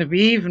 Cremation wouldn't have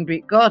even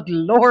been. God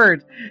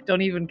Lord,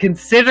 don't even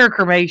consider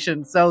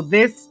cremation. So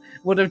this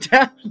would have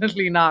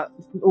definitely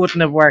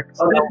wouldn't have worked.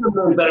 Oh, that would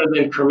have been better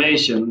than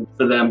cremation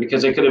for them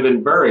because they could have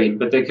been buried,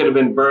 but they could have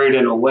been buried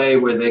in a way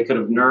where they could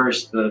have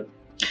nourished the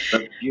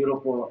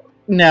beautiful.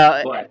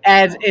 No,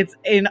 Ed, it's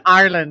in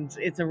Ireland.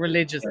 It's a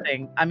religious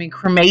thing.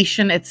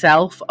 Cremation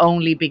itself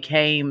only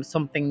became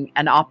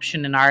an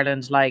option in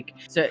Ireland.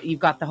 So you've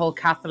got the whole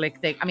Catholic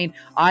thing.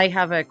 I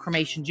have a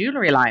cremation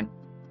jewelry line.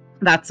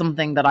 That's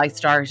something that I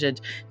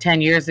started 10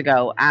 years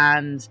ago.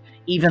 And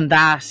even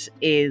that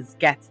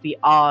gets the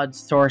odd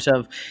sort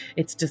of,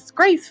 it's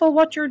disgraceful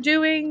what you're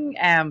doing,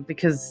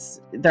 because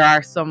there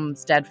are some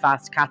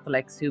steadfast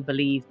Catholics who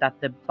believe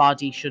that the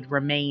body should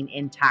remain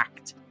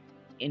intact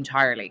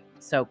entirely.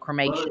 So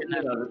cremation,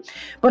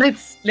 but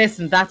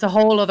that's a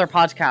whole other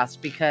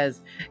podcast,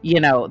 because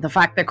the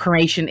fact that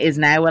cremation is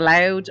now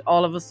allowed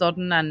all of a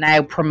sudden and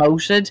now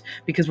promoted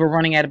because we're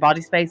running out of body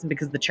space and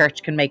because the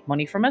church can make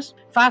money from it.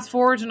 Fast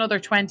forward another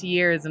 20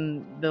 years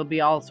and there'll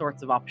be all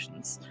sorts of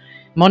options.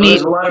 Money.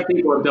 There's a lot of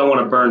people that don't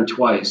want to burn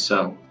twice.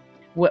 So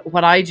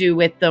what I do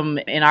with them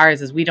in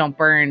ours is we don't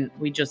burn.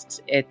 We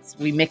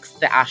mix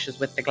the ashes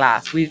with the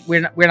glass.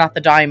 We're not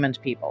the diamond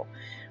people.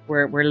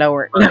 We're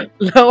lower, right.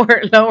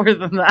 lower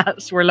than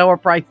that. We're lower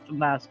priced than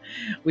that.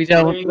 We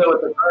don't. There you go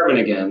with the carbon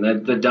again.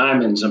 The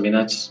diamonds.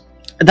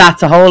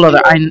 That's a whole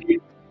other.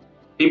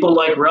 People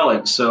like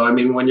relics. So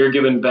when you're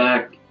giving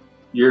back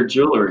your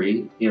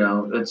jewelry,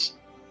 that's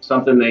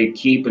something they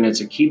keep and it's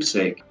a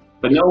keepsake.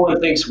 But no one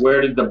thinks, where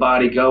did the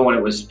body go when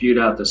it was spewed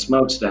out the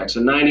smokestack?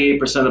 So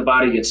 98% of the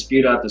body gets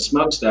spewed out the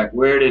smokestack.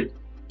 Where did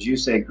you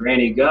say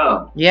Granny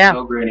go? Yeah.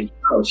 Go Granny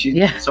go.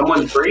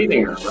 Someone's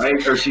breathing her,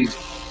 right? Or she's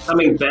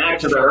coming back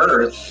to the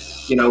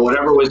earth,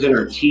 whatever was in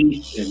her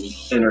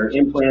teeth and her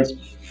implants.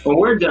 When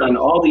we're done,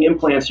 all the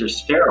implants are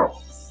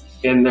sterile,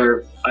 and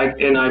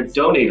I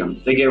donate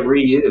them. They get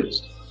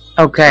reused.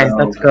 Okay,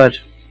 that's good.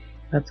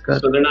 That's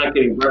good. So they're not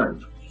getting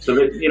burned. So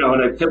that, in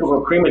a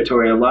typical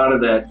crematory, a lot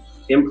of that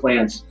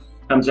implants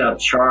comes out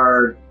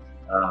charred,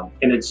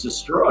 and it's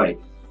destroyed.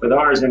 With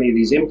ours, any of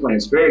these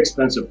implants, very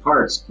expensive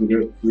parts, can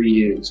get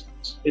reused.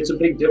 It's a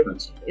big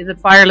difference. Is it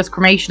fireless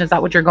cremation? Is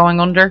that what you're going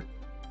under?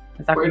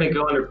 We're going to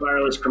go under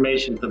fireless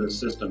cremation for the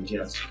systems,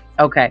 yes.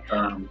 Okay.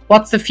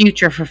 What's the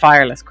future for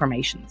fireless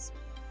cremations?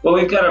 Well,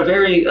 we've got a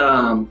very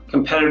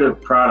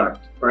competitive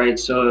product, right?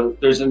 So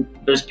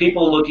there's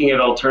people looking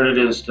at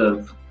alternatives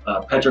to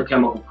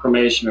petrochemical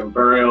cremation and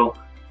burial.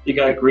 You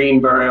got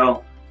green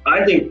burial.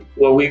 I think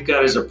what we've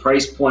got is a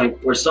price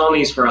point. We're selling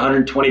these for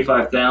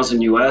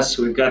 $125,000 US.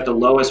 So we've got the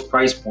lowest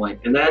price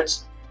point, and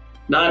that's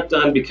not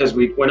done because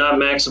we're not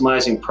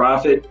maximizing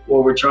profit.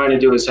 What we're trying to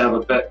do is have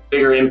a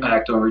bigger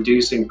impact on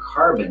reducing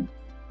carbon.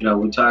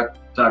 We talk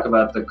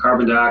about the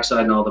carbon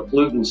dioxide and all the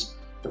pollutants.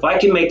 If I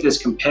can make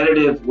this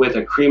competitive with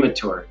a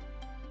crematory,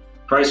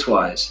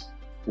 price-wise,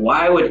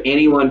 why would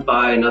anyone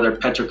buy another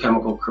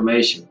petrochemical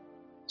cremation?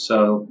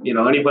 So,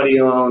 anybody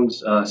who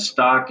owns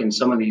stock in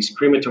some of these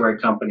crematory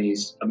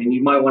companies, I mean,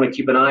 you might want to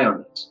keep an eye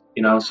on this.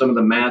 Some of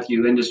the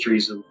Matthew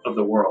Industries of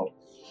the world.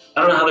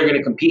 I don't know how they're going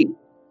to compete.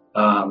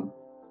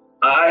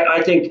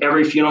 I think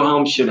every funeral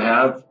home should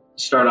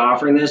start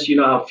offering this.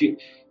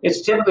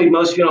 It's typically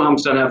most funeral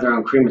homes don't have their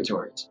own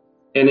crematories.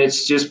 And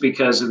it's just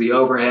because of the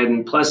overhead.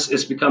 And plus,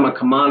 it's become a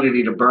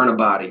commodity to burn a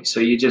body. So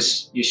you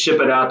ship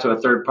it out to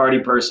a third party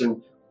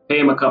person, pay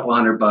them a couple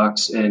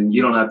 $100, and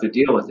you don't have to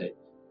deal with it.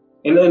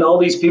 And then all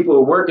these people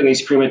who work in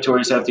these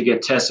crematories have to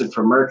get tested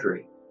for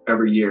mercury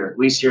every year. At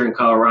least here in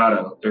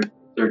Colorado,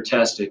 they're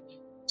tested.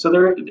 So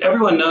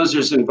everyone knows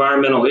there's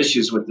environmental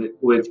issues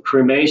with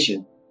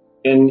cremation.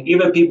 And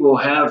even people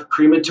who have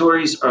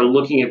crematories are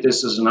looking at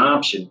this as an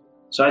option.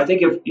 So I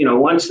think if,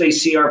 once they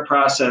see our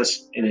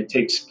process and it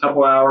takes a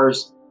couple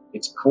hours,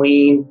 it's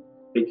clean,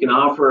 they can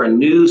offer a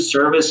new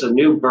service, a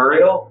new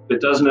burial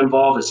that doesn't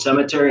involve a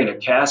cemetery and a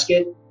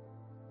casket.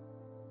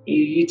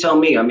 You tell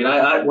me. I mean,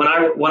 when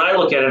I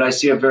look at it, I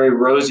see a very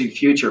rosy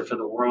future for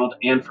the world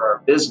and for our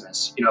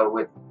business,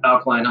 with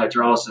alkaline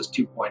hydrolysis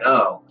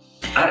 2.0.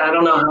 I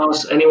don't know how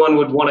else anyone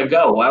would want to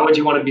go. Why would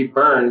you want to be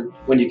burned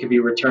when you could be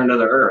returned to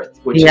the earth?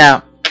 Which is,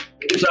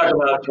 you talk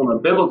about from a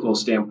biblical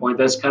standpoint,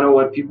 that's kind of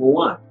what people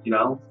want,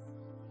 not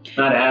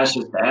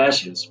ashes to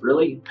ashes,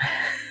 really.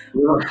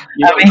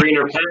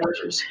 Greener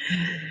pastures.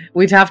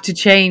 We'd have to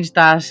change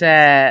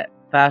that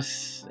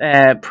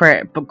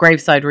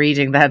graveside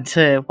reading then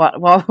to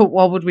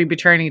what would we be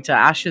turning to?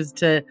 Ashes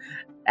to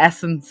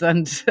essence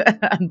and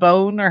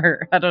bone,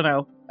 or I don't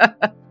know.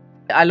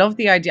 I love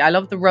the idea. I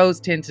love the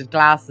rose-tinted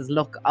glasses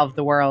look of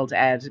the world,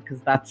 Ed,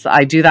 because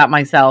I do that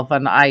myself,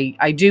 and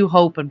I do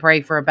hope and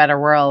pray for a better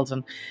world.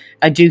 And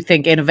I do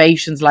think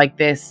innovations like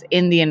this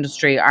in the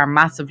industry are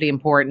massively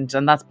important,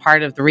 and that's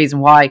part of the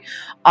reason why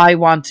I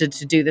wanted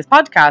to do this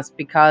podcast,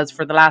 because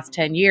for the last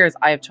 10 years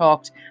I have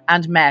talked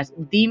and met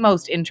the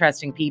most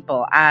interesting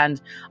people,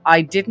 and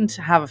I didn't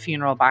have a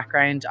funeral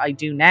background. I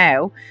do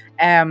now.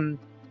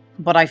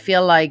 But I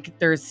feel like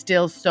there's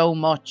still so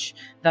much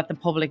that the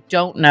public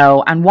don't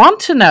know and want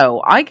to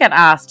know. I get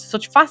asked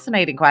such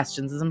fascinating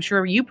questions, as I'm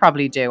sure you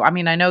probably do. I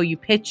mean, I know you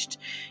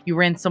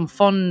were in some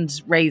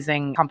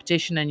fundraising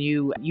competition and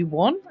you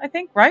won, I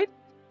think, right?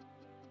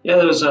 Yeah,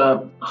 there was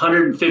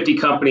 150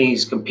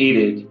 companies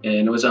competed,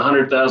 and it was a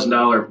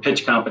 $100,000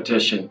 pitch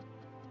competition.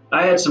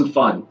 I had some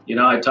fun.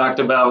 I talked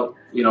about,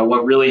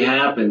 what really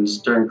happens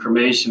during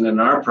cremation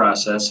in our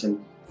process.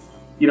 And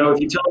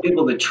if you tell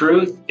people the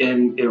truth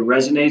and it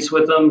resonates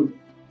with them,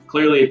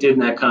 clearly it did in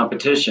that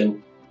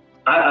competition.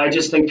 I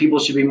just think people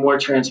should be more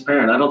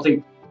transparent.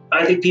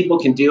 I think people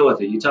can deal with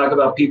it. You talk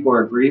about people who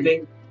are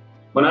grieving.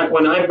 When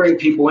I bring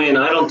people in,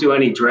 I don't do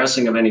any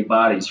dressing of any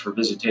bodies for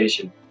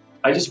visitation.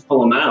 I just pull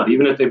them out,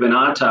 even if they've been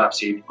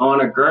autopsied,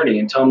 on a gurney,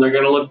 and tell them they're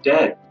going to look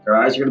dead. Their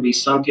eyes are going to be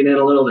sunken in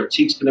a little. Their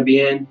cheeks going to be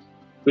in.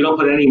 We don't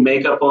put any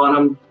makeup on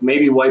them,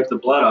 maybe wipe the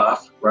blood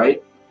off,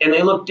 right? And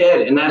they look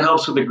dead, and that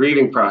helps with the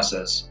grieving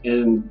process.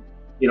 And,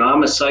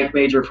 I'm a psych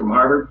major from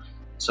Harvard,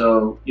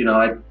 so,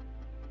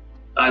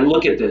 I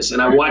look at this and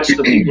I watch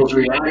the people's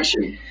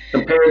reaction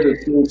compared to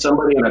seeing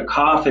somebody in a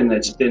coffin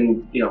that's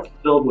been,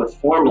 filled with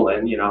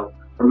formalin,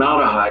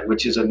 formaldehyde,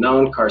 which is a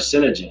known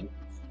carcinogen.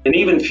 And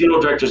even funeral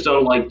directors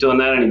don't like doing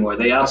that anymore.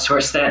 They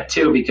outsource that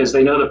too, because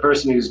they know the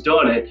person who's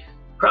doing it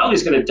probably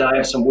is going to die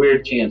of some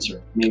weird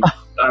cancer. I mean,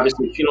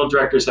 obviously funeral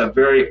directors have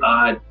very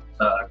odd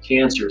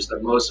cancers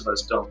that most of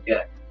us don't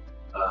get.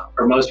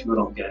 Or most people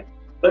don't get.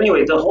 But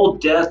anyway, the whole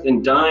death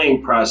and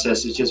dying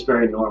process is just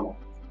very normal.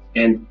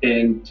 And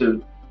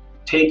to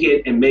take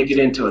it and make it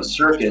into a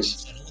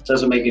circus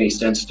doesn't make any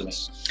sense to me.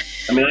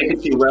 I mean, I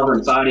could see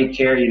reverent body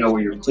care,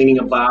 where you're cleaning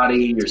a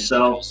body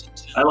yourself.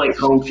 I like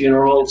home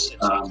funerals.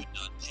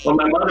 When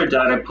my mother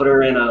died, I put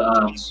her in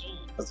a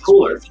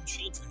cooler,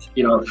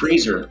 a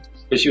freezer,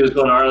 because she was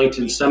going to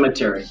Arlington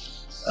Cemetery.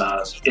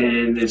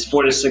 And it's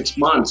 4 to 6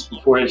 months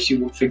before she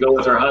could go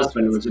with her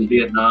husband, who was in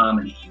Vietnam.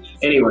 And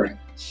anyway,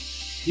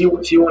 she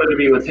wanted to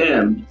be with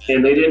him,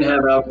 and they didn't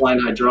have alkaline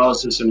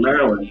hydrolysis in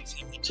Maryland.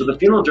 So the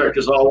funeral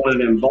directors all wanted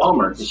to embalm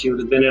her because she would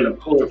have been in a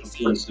cooler for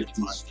 4 to 6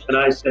 months. And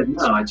I said,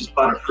 no, I just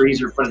bought a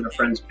freezer, put it in a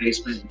friend's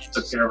basement, and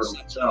took care of her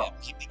myself.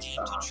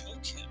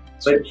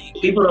 But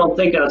people don't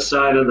think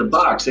outside of the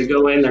box. They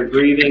go in, they're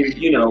grieving,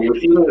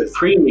 even with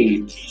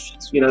pre-need,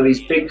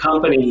 these big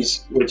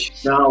companies,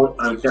 which now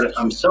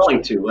I'm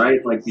selling to,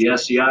 right? Like the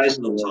SCIs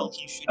of the world.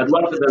 I'd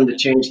love for them to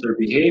change their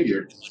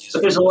behavior.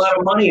 But there's a lot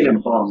of money in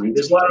embalming.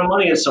 There's a lot of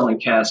money in selling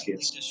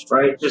caskets,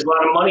 right? There's a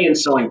lot of money in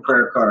selling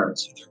prayer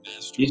cards.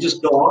 You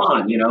just go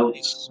on,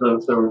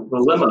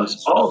 the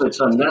limos. All of it's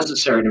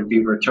unnecessary to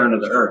be returned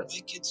to the earth.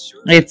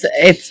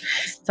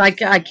 It's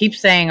like I keep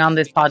saying on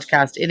this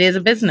podcast, it is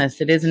a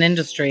business. It is an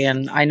industry.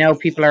 And I know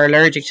people are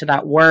allergic to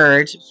that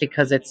word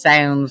because it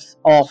sounds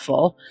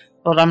awful.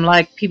 But I'm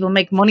like, people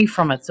make money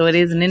from it. So it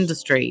is an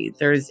industry.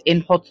 There's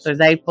inputs, there's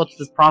outputs,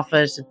 there's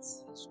profit.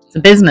 It's a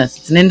business.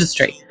 It's an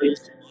industry.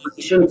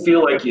 you shouldn't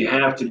feel like you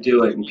have to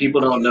do it, and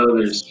people don't know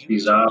there's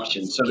these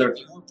options. So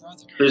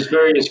there's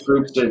various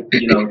groups that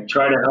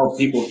try to help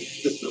people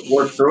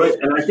work through it.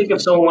 And I think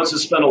if someone wants to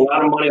spend a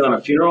lot of money on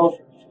a funeral,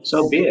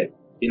 so be it.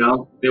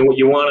 Then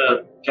you want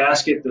a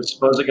casket that's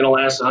supposedly going to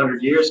last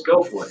 100 years,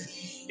 go for it.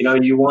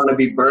 You want to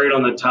be buried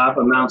on the top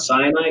of Mount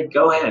Sinai,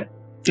 go ahead.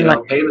 Pay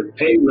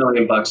 $1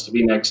 million to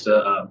be next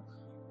to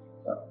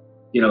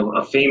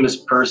a famous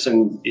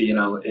person,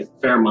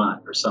 at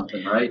Fairmont or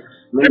something, right? I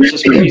mean, it's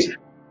just crazy.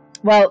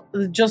 Well,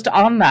 just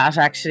on that,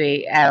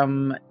 actually, I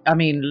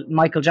mean,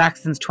 Michael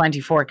Jackson's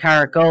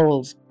 24-karat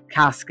gold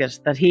casket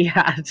that he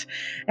had,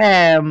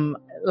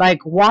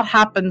 like, what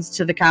happens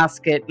to the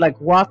casket? Like,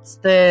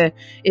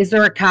 is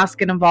there a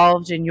casket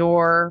involved in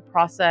your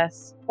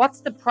process?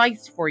 What's the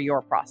price for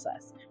your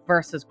process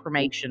versus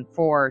cremation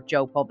for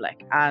Joe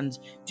Public? And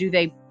do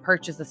they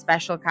purchase a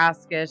special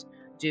casket?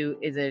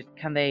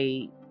 Can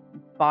they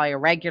buy a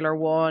regular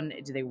one?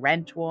 Do they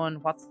rent one?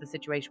 What's the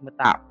situation with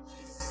that?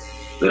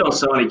 We don't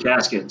sell any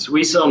caskets.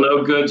 We sell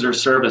no goods or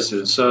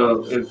services.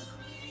 So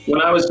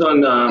when I was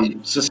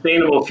on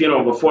Sustainable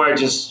Funeral, before I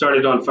just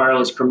started on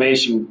Fireless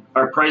Cremation,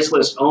 our price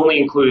list only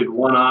included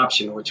one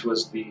option, which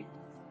was the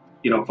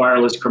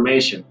Fireless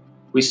Cremation.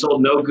 We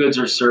sold no goods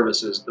or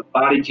services. The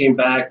bones came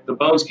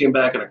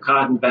back in a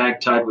cotton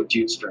bag tied with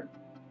jute string.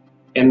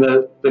 And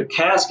the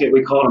casket,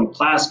 we called them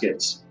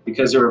plaskets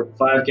because they were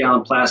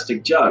 5-gallon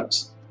plastic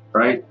jugs,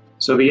 right?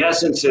 So the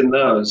essence in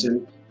those,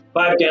 and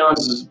 5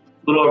 gallons is a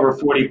little over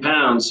 40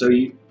 pounds. So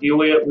we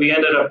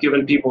ended up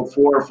giving people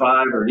 4 or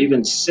 5 or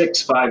even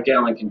 6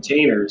 5-gallon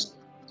containers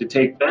to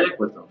take back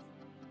with them.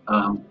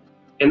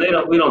 And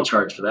we don't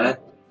charge for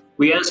that.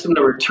 We ask them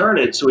to return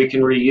it so we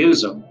can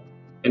reuse them.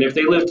 And if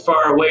they lived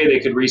far away, they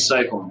could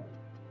recycle them.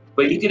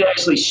 But you could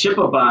actually ship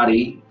a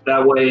body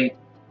that way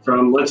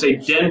from, let's say,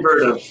 Denver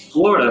to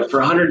Florida for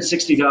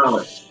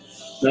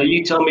 $160. Now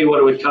you tell me what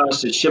it would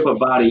cost to ship a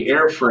body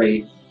air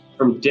freight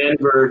from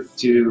Denver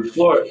to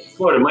Florida.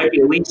 It might be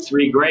at least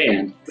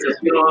 $3,000.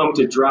 If you don't know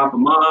to drop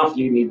them off,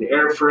 you need the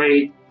air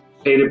freight,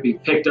 pay to be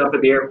picked up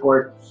at the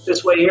airport.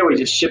 This way here, we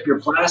just ship your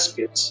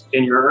plaskets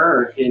and your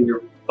urn and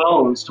your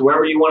bones to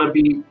wherever you want to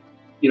be,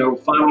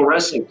 final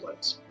resting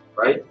place,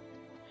 right?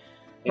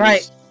 And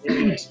right.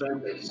 It's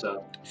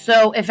inexpensive.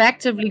 So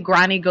effectively,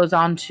 Granny goes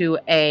onto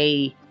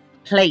a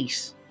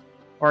plate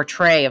or a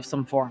tray of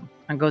some form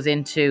and goes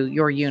into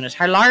your unit.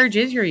 How large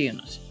is your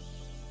unit?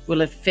 Will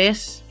it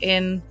fit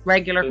in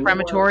regular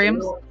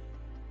crematoriums?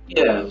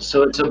 Yeah,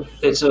 so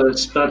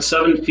it's about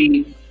 7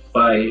 feet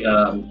by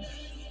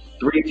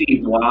 3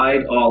 feet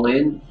wide, all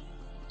in.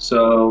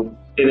 So,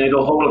 and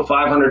it'll hold a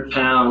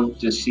 500-pound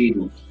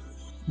decedent.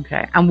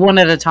 Okay, and one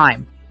at a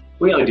time.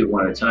 We only do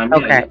one at a time.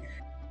 Okay. Yeah.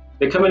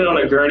 They come in on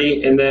a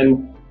gurney, and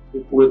then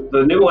with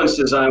the new one's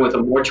designed with a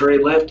mortuary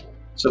lift.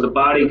 So the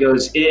body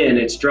goes in,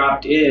 it's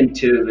dropped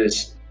into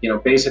this,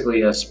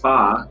 basically a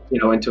spa,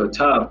 into a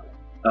tub.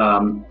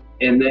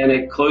 And then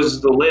it closes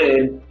the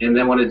lid, and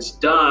then when it's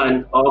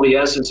done, all the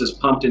essence is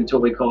pumped into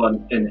what we call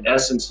an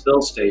essence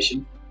fill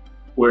station,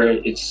 where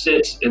it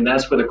sits, and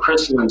that's where the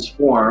crystallines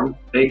form.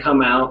 They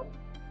come out,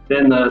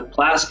 then the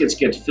plaskets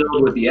get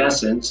filled with the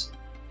essence,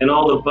 and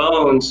all the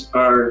bones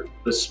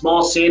the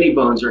small sandy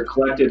bones are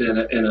collected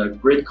in a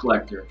grit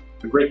collector,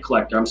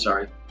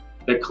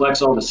 that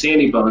collects all the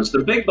sandy bones.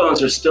 The big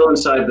bones are still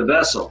inside the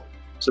vessel.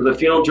 So the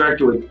funeral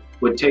director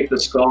would take the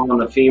skull and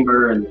the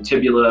femur and the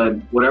tibula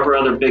and whatever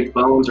other big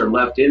bones are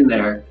left in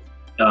there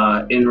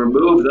and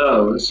remove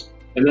those.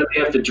 And then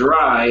they have to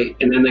dry,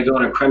 and then they go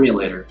in a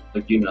cremulator,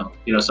 like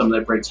something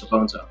that breaks the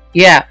bones up.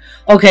 Yeah.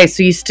 Okay,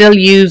 so you still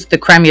use the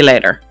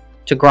cremulator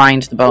to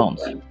grind the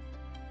bones. Okay.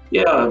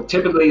 Yeah,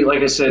 typically,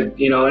 like I said,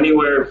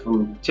 anywhere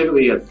from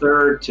typically a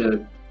third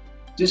to,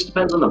 just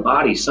depends on the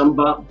body. Some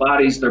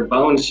bodies, their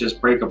bones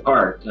just break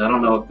apart. I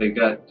don't know if they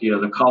got,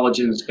 the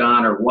collagen's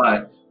gone or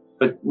what,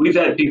 but we've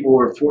had people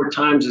where 4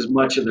 times as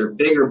much of their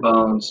bigger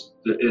bones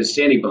is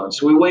sandy bones.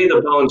 So we weigh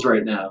the bones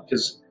right now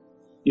because,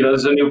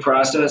 there's a new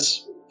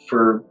process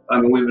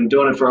we've been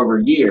doing it for over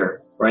a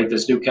year, right?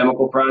 This new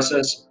chemical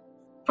process.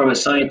 From a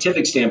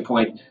scientific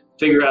standpoint,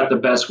 figure out the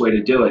best way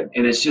to do it.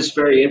 And it's just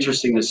very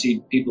interesting to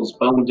see people's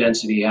bone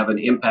density have an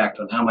impact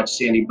on how much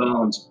sandy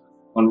bones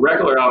on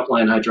regular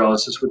alkaline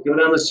hydrolysis would go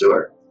down the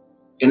sewer.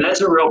 And that's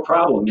a real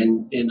problem.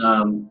 And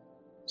I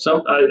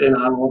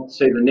won't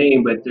say the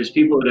name, but there's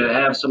people that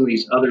have some of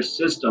these other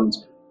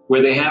systems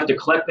where they have to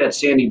collect that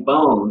sandy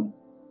bone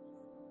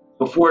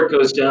before it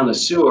goes down the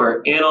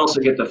sewer and also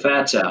get the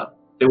fats out.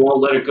 They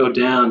won't let it go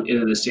down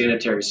into the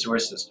sanitary sewer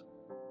system.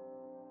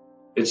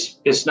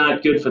 It's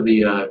not good for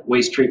the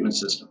waste treatment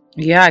system.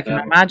 Yeah, I can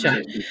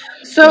imagine.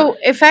 So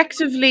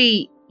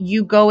effectively,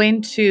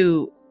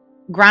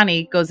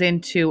 Granny goes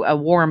into a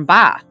warm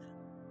bath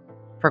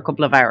for a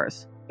couple of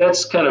hours.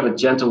 That's kind of a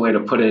gentle way to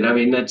put it. I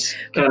mean, that's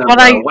kind of what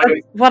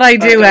I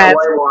do.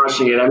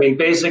 Whitewashing it. I mean,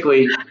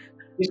 basically,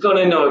 he's going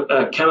into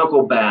a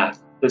chemical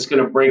bath that's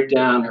going to break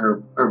down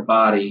her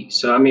body.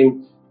 So, I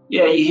mean,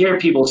 yeah, you hear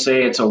people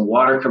say it's a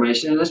water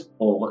cremation.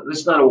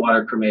 It's not a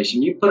water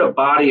cremation. You put a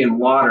body in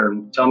water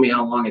and tell me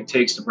how long it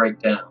takes to break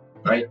down.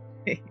 right?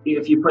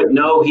 If you put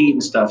no heat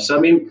and stuff. So, I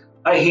mean,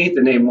 I hate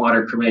the name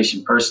water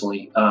cremation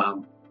personally,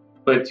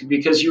 but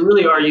because you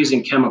really are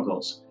using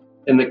chemicals,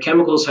 and the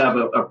chemicals have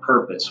a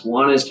purpose.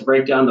 One is to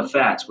break down the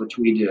fats, which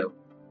we do.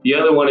 The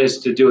other one is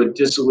to do a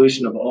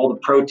dissolution of all the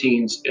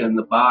proteins in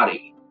the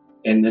body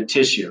and the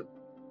tissue.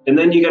 And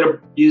then you got to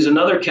use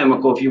another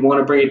chemical if you want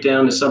to bring it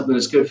down to something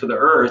that's good for the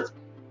earth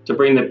to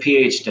bring the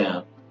pH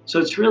down. So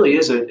it really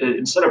is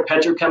instead of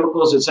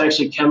petrochemicals, it's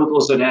actually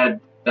chemicals that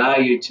add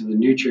value to the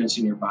nutrients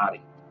in your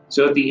body.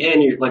 So at the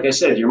end, like I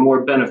said, you're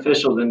more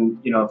beneficial than,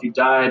 if you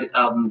died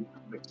out in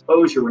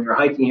exposure when you're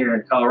hiking here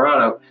in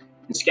Colorado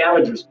and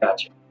scavengers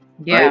got you.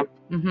 Yeah. Right?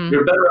 Mm-hmm.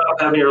 You're better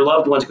off having your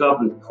loved ones go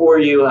up and pour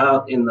you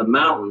out in the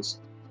mountains.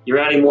 You're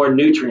adding more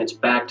nutrients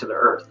back to the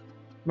earth.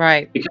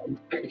 Right.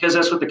 Because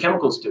that's what the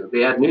chemicals do.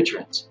 They add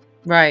nutrients.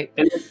 Right.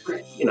 And,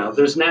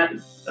 there's not,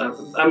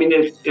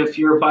 if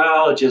you're a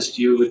biologist,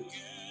 you would,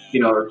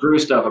 or grew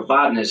stuff, a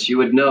botanist, you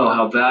would know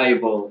how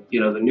valuable,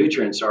 the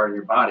nutrients are in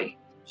your body.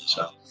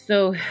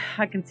 So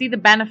I can see the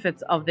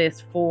benefits of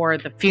this for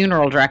the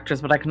funeral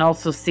directors, but I can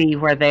also see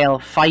where they'll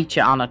fight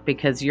you on it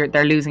because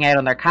they're losing out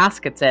on their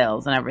casket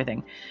sales and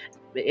everything.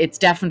 It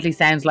definitely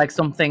sounds like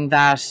something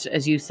that,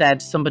 as you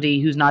said, somebody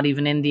who's not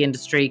even in the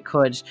industry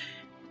could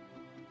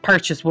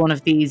purchase one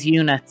of these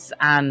units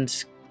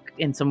and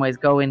in some ways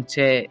go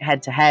into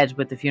head to head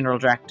with the funeral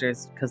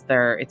directors because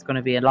it's going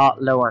to be a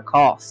lot lower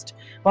cost.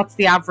 What's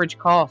the average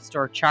cost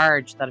or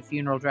charge that a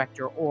funeral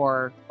director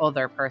or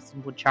other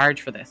person would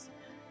charge for this?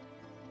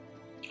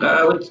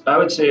 I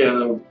would say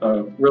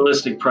a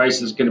realistic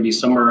price is going to be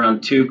somewhere around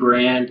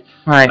 $2,000.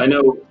 Right. I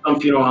know some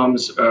funeral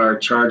homes are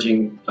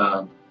charging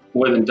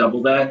more than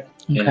double that,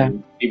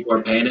 and people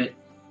are paying it,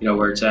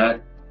 where it's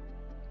at.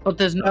 But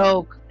there's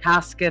no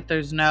casket,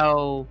 there's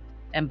no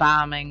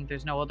embalming,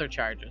 there's no other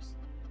charges.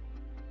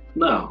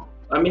 No.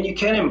 I mean, you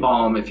can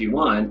embalm if you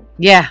want.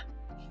 Yeah.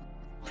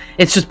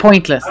 It's just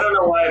pointless. I don't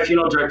know why a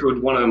funeral director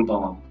would want to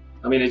embalm.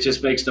 I mean, it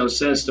just makes no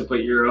sense to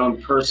put your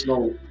own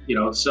personal,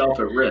 self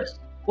at risk.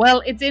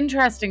 Well, it's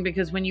interesting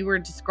because when you were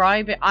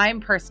describing, I'm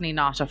personally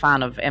not a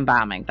fan of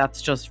embalming.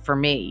 That's just for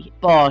me.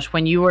 But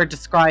when you were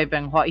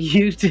describing what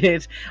you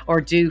did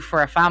or do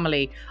for a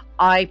family,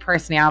 I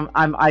personally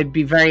I'd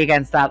be very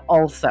against that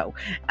also,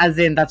 as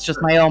in that's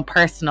just my own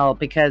personal,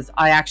 because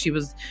I actually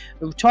was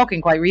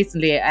talking quite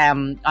recently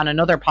on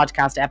another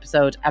podcast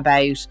episode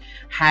about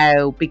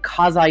how,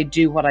 because I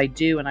do what I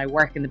do and I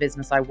work in the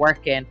business I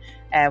work in,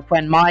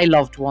 when my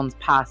loved ones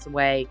pass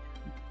away,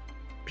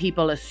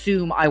 people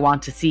assume I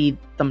want to see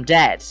them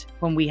dead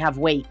when we have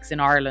wakes in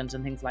Ireland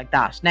and things like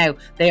that. Now,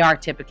 they are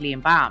typically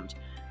embalmed.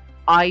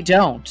 I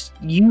don't.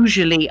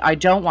 Usually, I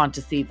don't want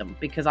to see them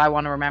because I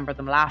want to remember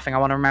them laughing. I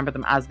want to remember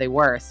them as they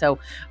were. So,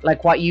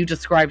 like what you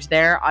described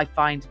there, I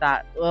find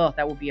that,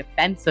 that would be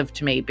offensive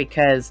to me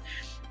because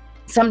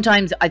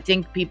sometimes I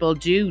think people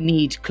do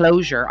need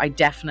closure. I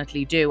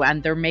definitely do.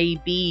 And there may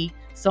be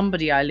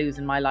somebody I lose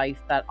in my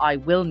life that I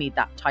will need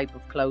that type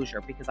of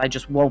closure because I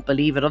just won't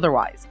believe it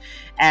otherwise.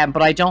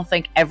 But I don't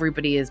think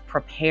everybody is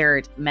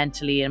prepared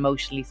mentally,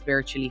 emotionally,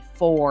 spiritually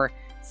for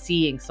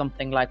seeing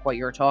something like what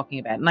you're talking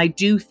about. And I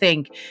do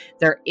think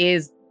there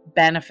is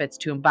benefits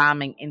to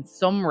embalming in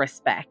some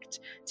respect,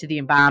 to the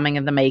embalming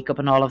and the makeup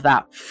and all of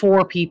that,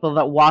 for people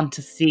that want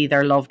to see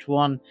their loved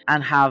one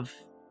and have,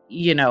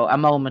 a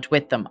moment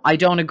with them. I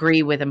don't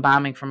agree with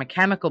embalming from a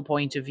chemical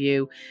point of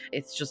view.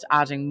 It's just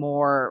adding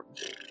more.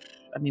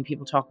 I mean,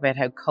 people talk about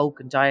how Coke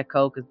and Diet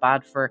Coke is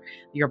bad for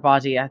your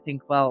body. I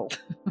think, well,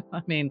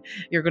 I mean,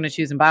 you're going to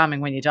choose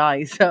embalming when you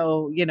die.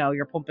 So,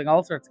 you're pumping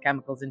all sorts of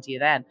chemicals into you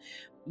then.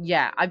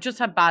 Yeah, I've just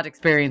had bad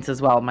experience as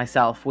well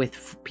myself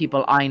with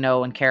people I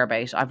know and care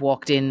about. I've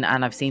walked in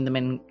and I've seen them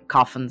in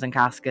coffins and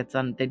caskets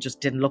and they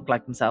just didn't look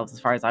like themselves as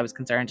far as I was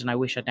concerned. And I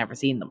wish I'd never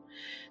seen them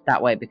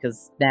that way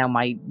because now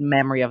my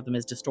memory of them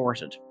is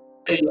distorted.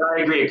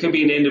 I agree. It could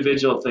be an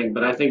individual thing,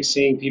 but I think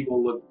seeing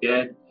people look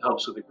dead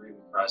helps with the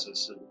grieving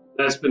process. And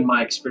that's been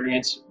my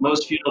experience.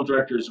 Most funeral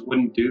directors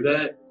wouldn't do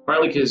that,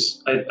 partly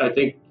because I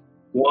think,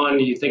 one,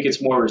 you think it's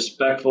more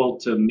respectful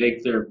to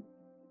make their,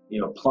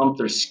 plump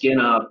their skin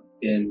up.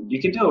 And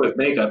you can do it with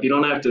makeup. You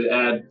don't have to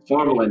add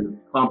formalin to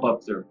plump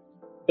up their.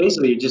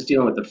 Basically, you're just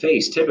dealing with the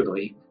face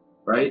typically,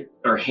 right?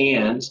 Or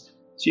hands.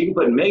 So you can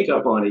put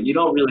makeup on it. You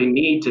don't really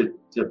need to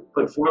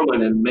put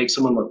formalin and make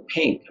someone look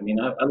pink. I mean,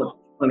 I look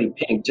plenty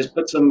pink. Just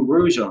put some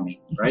rouge on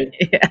me, right?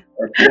 Yeah.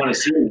 If you want to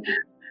see me.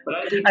 But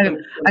I think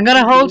I'm going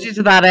to hold you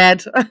to that,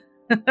 Ed. Yeah,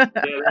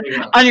 there you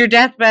go. On your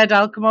deathbed,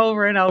 I'll come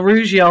over and I'll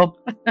rouge you up.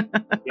 Yeah,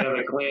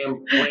 the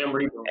glam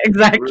reaper.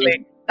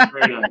 Exactly.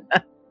 Very nice.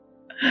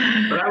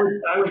 But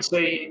I would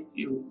say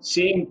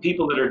seeing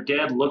people that are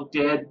dead look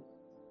dead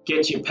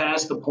gets you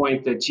past the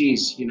point that,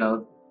 geez,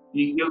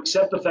 you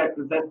accept the fact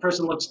that that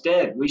person looks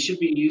dead. We should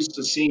be used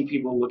to seeing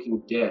people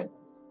looking dead,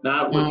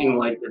 not looking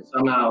like they're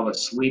somehow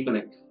asleep in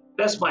it.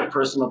 That's my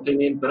personal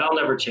opinion, but I'll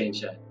never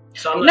change that.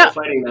 So I'm not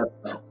fighting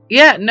that.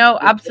 Yeah, no,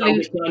 I'm absolutely.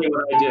 just telling you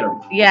what I do.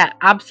 Yeah,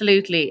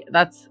 absolutely.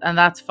 That's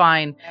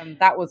fine.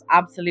 That was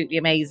absolutely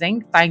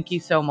amazing. Thank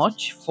you so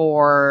much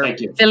for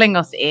Thank you. filling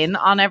us in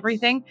on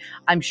everything.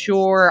 I'm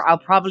sure I'll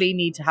probably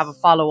need to have a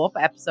follow-up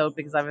episode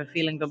because I have a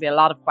feeling there'll be a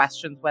lot of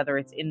questions, whether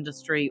it's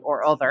industry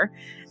or other,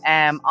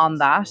 on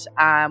that.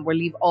 We'll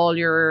leave all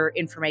your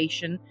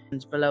information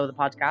below the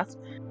podcast.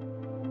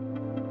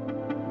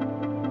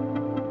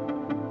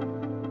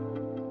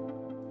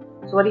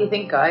 So what do you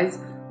think, guys?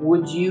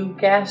 Would you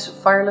get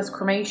fireless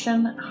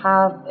cremation,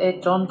 have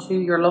it done to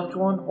your loved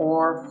one,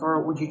 or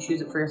would you choose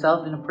it for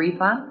yourself in a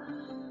pre-plan?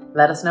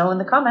 Let us know in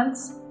the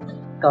comments.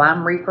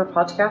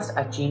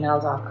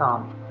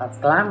 glamreaperpodcast@gmail.com. That's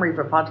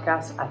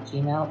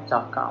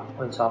glamreaperpodcast@gmail.com.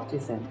 We'll talk to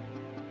you soon.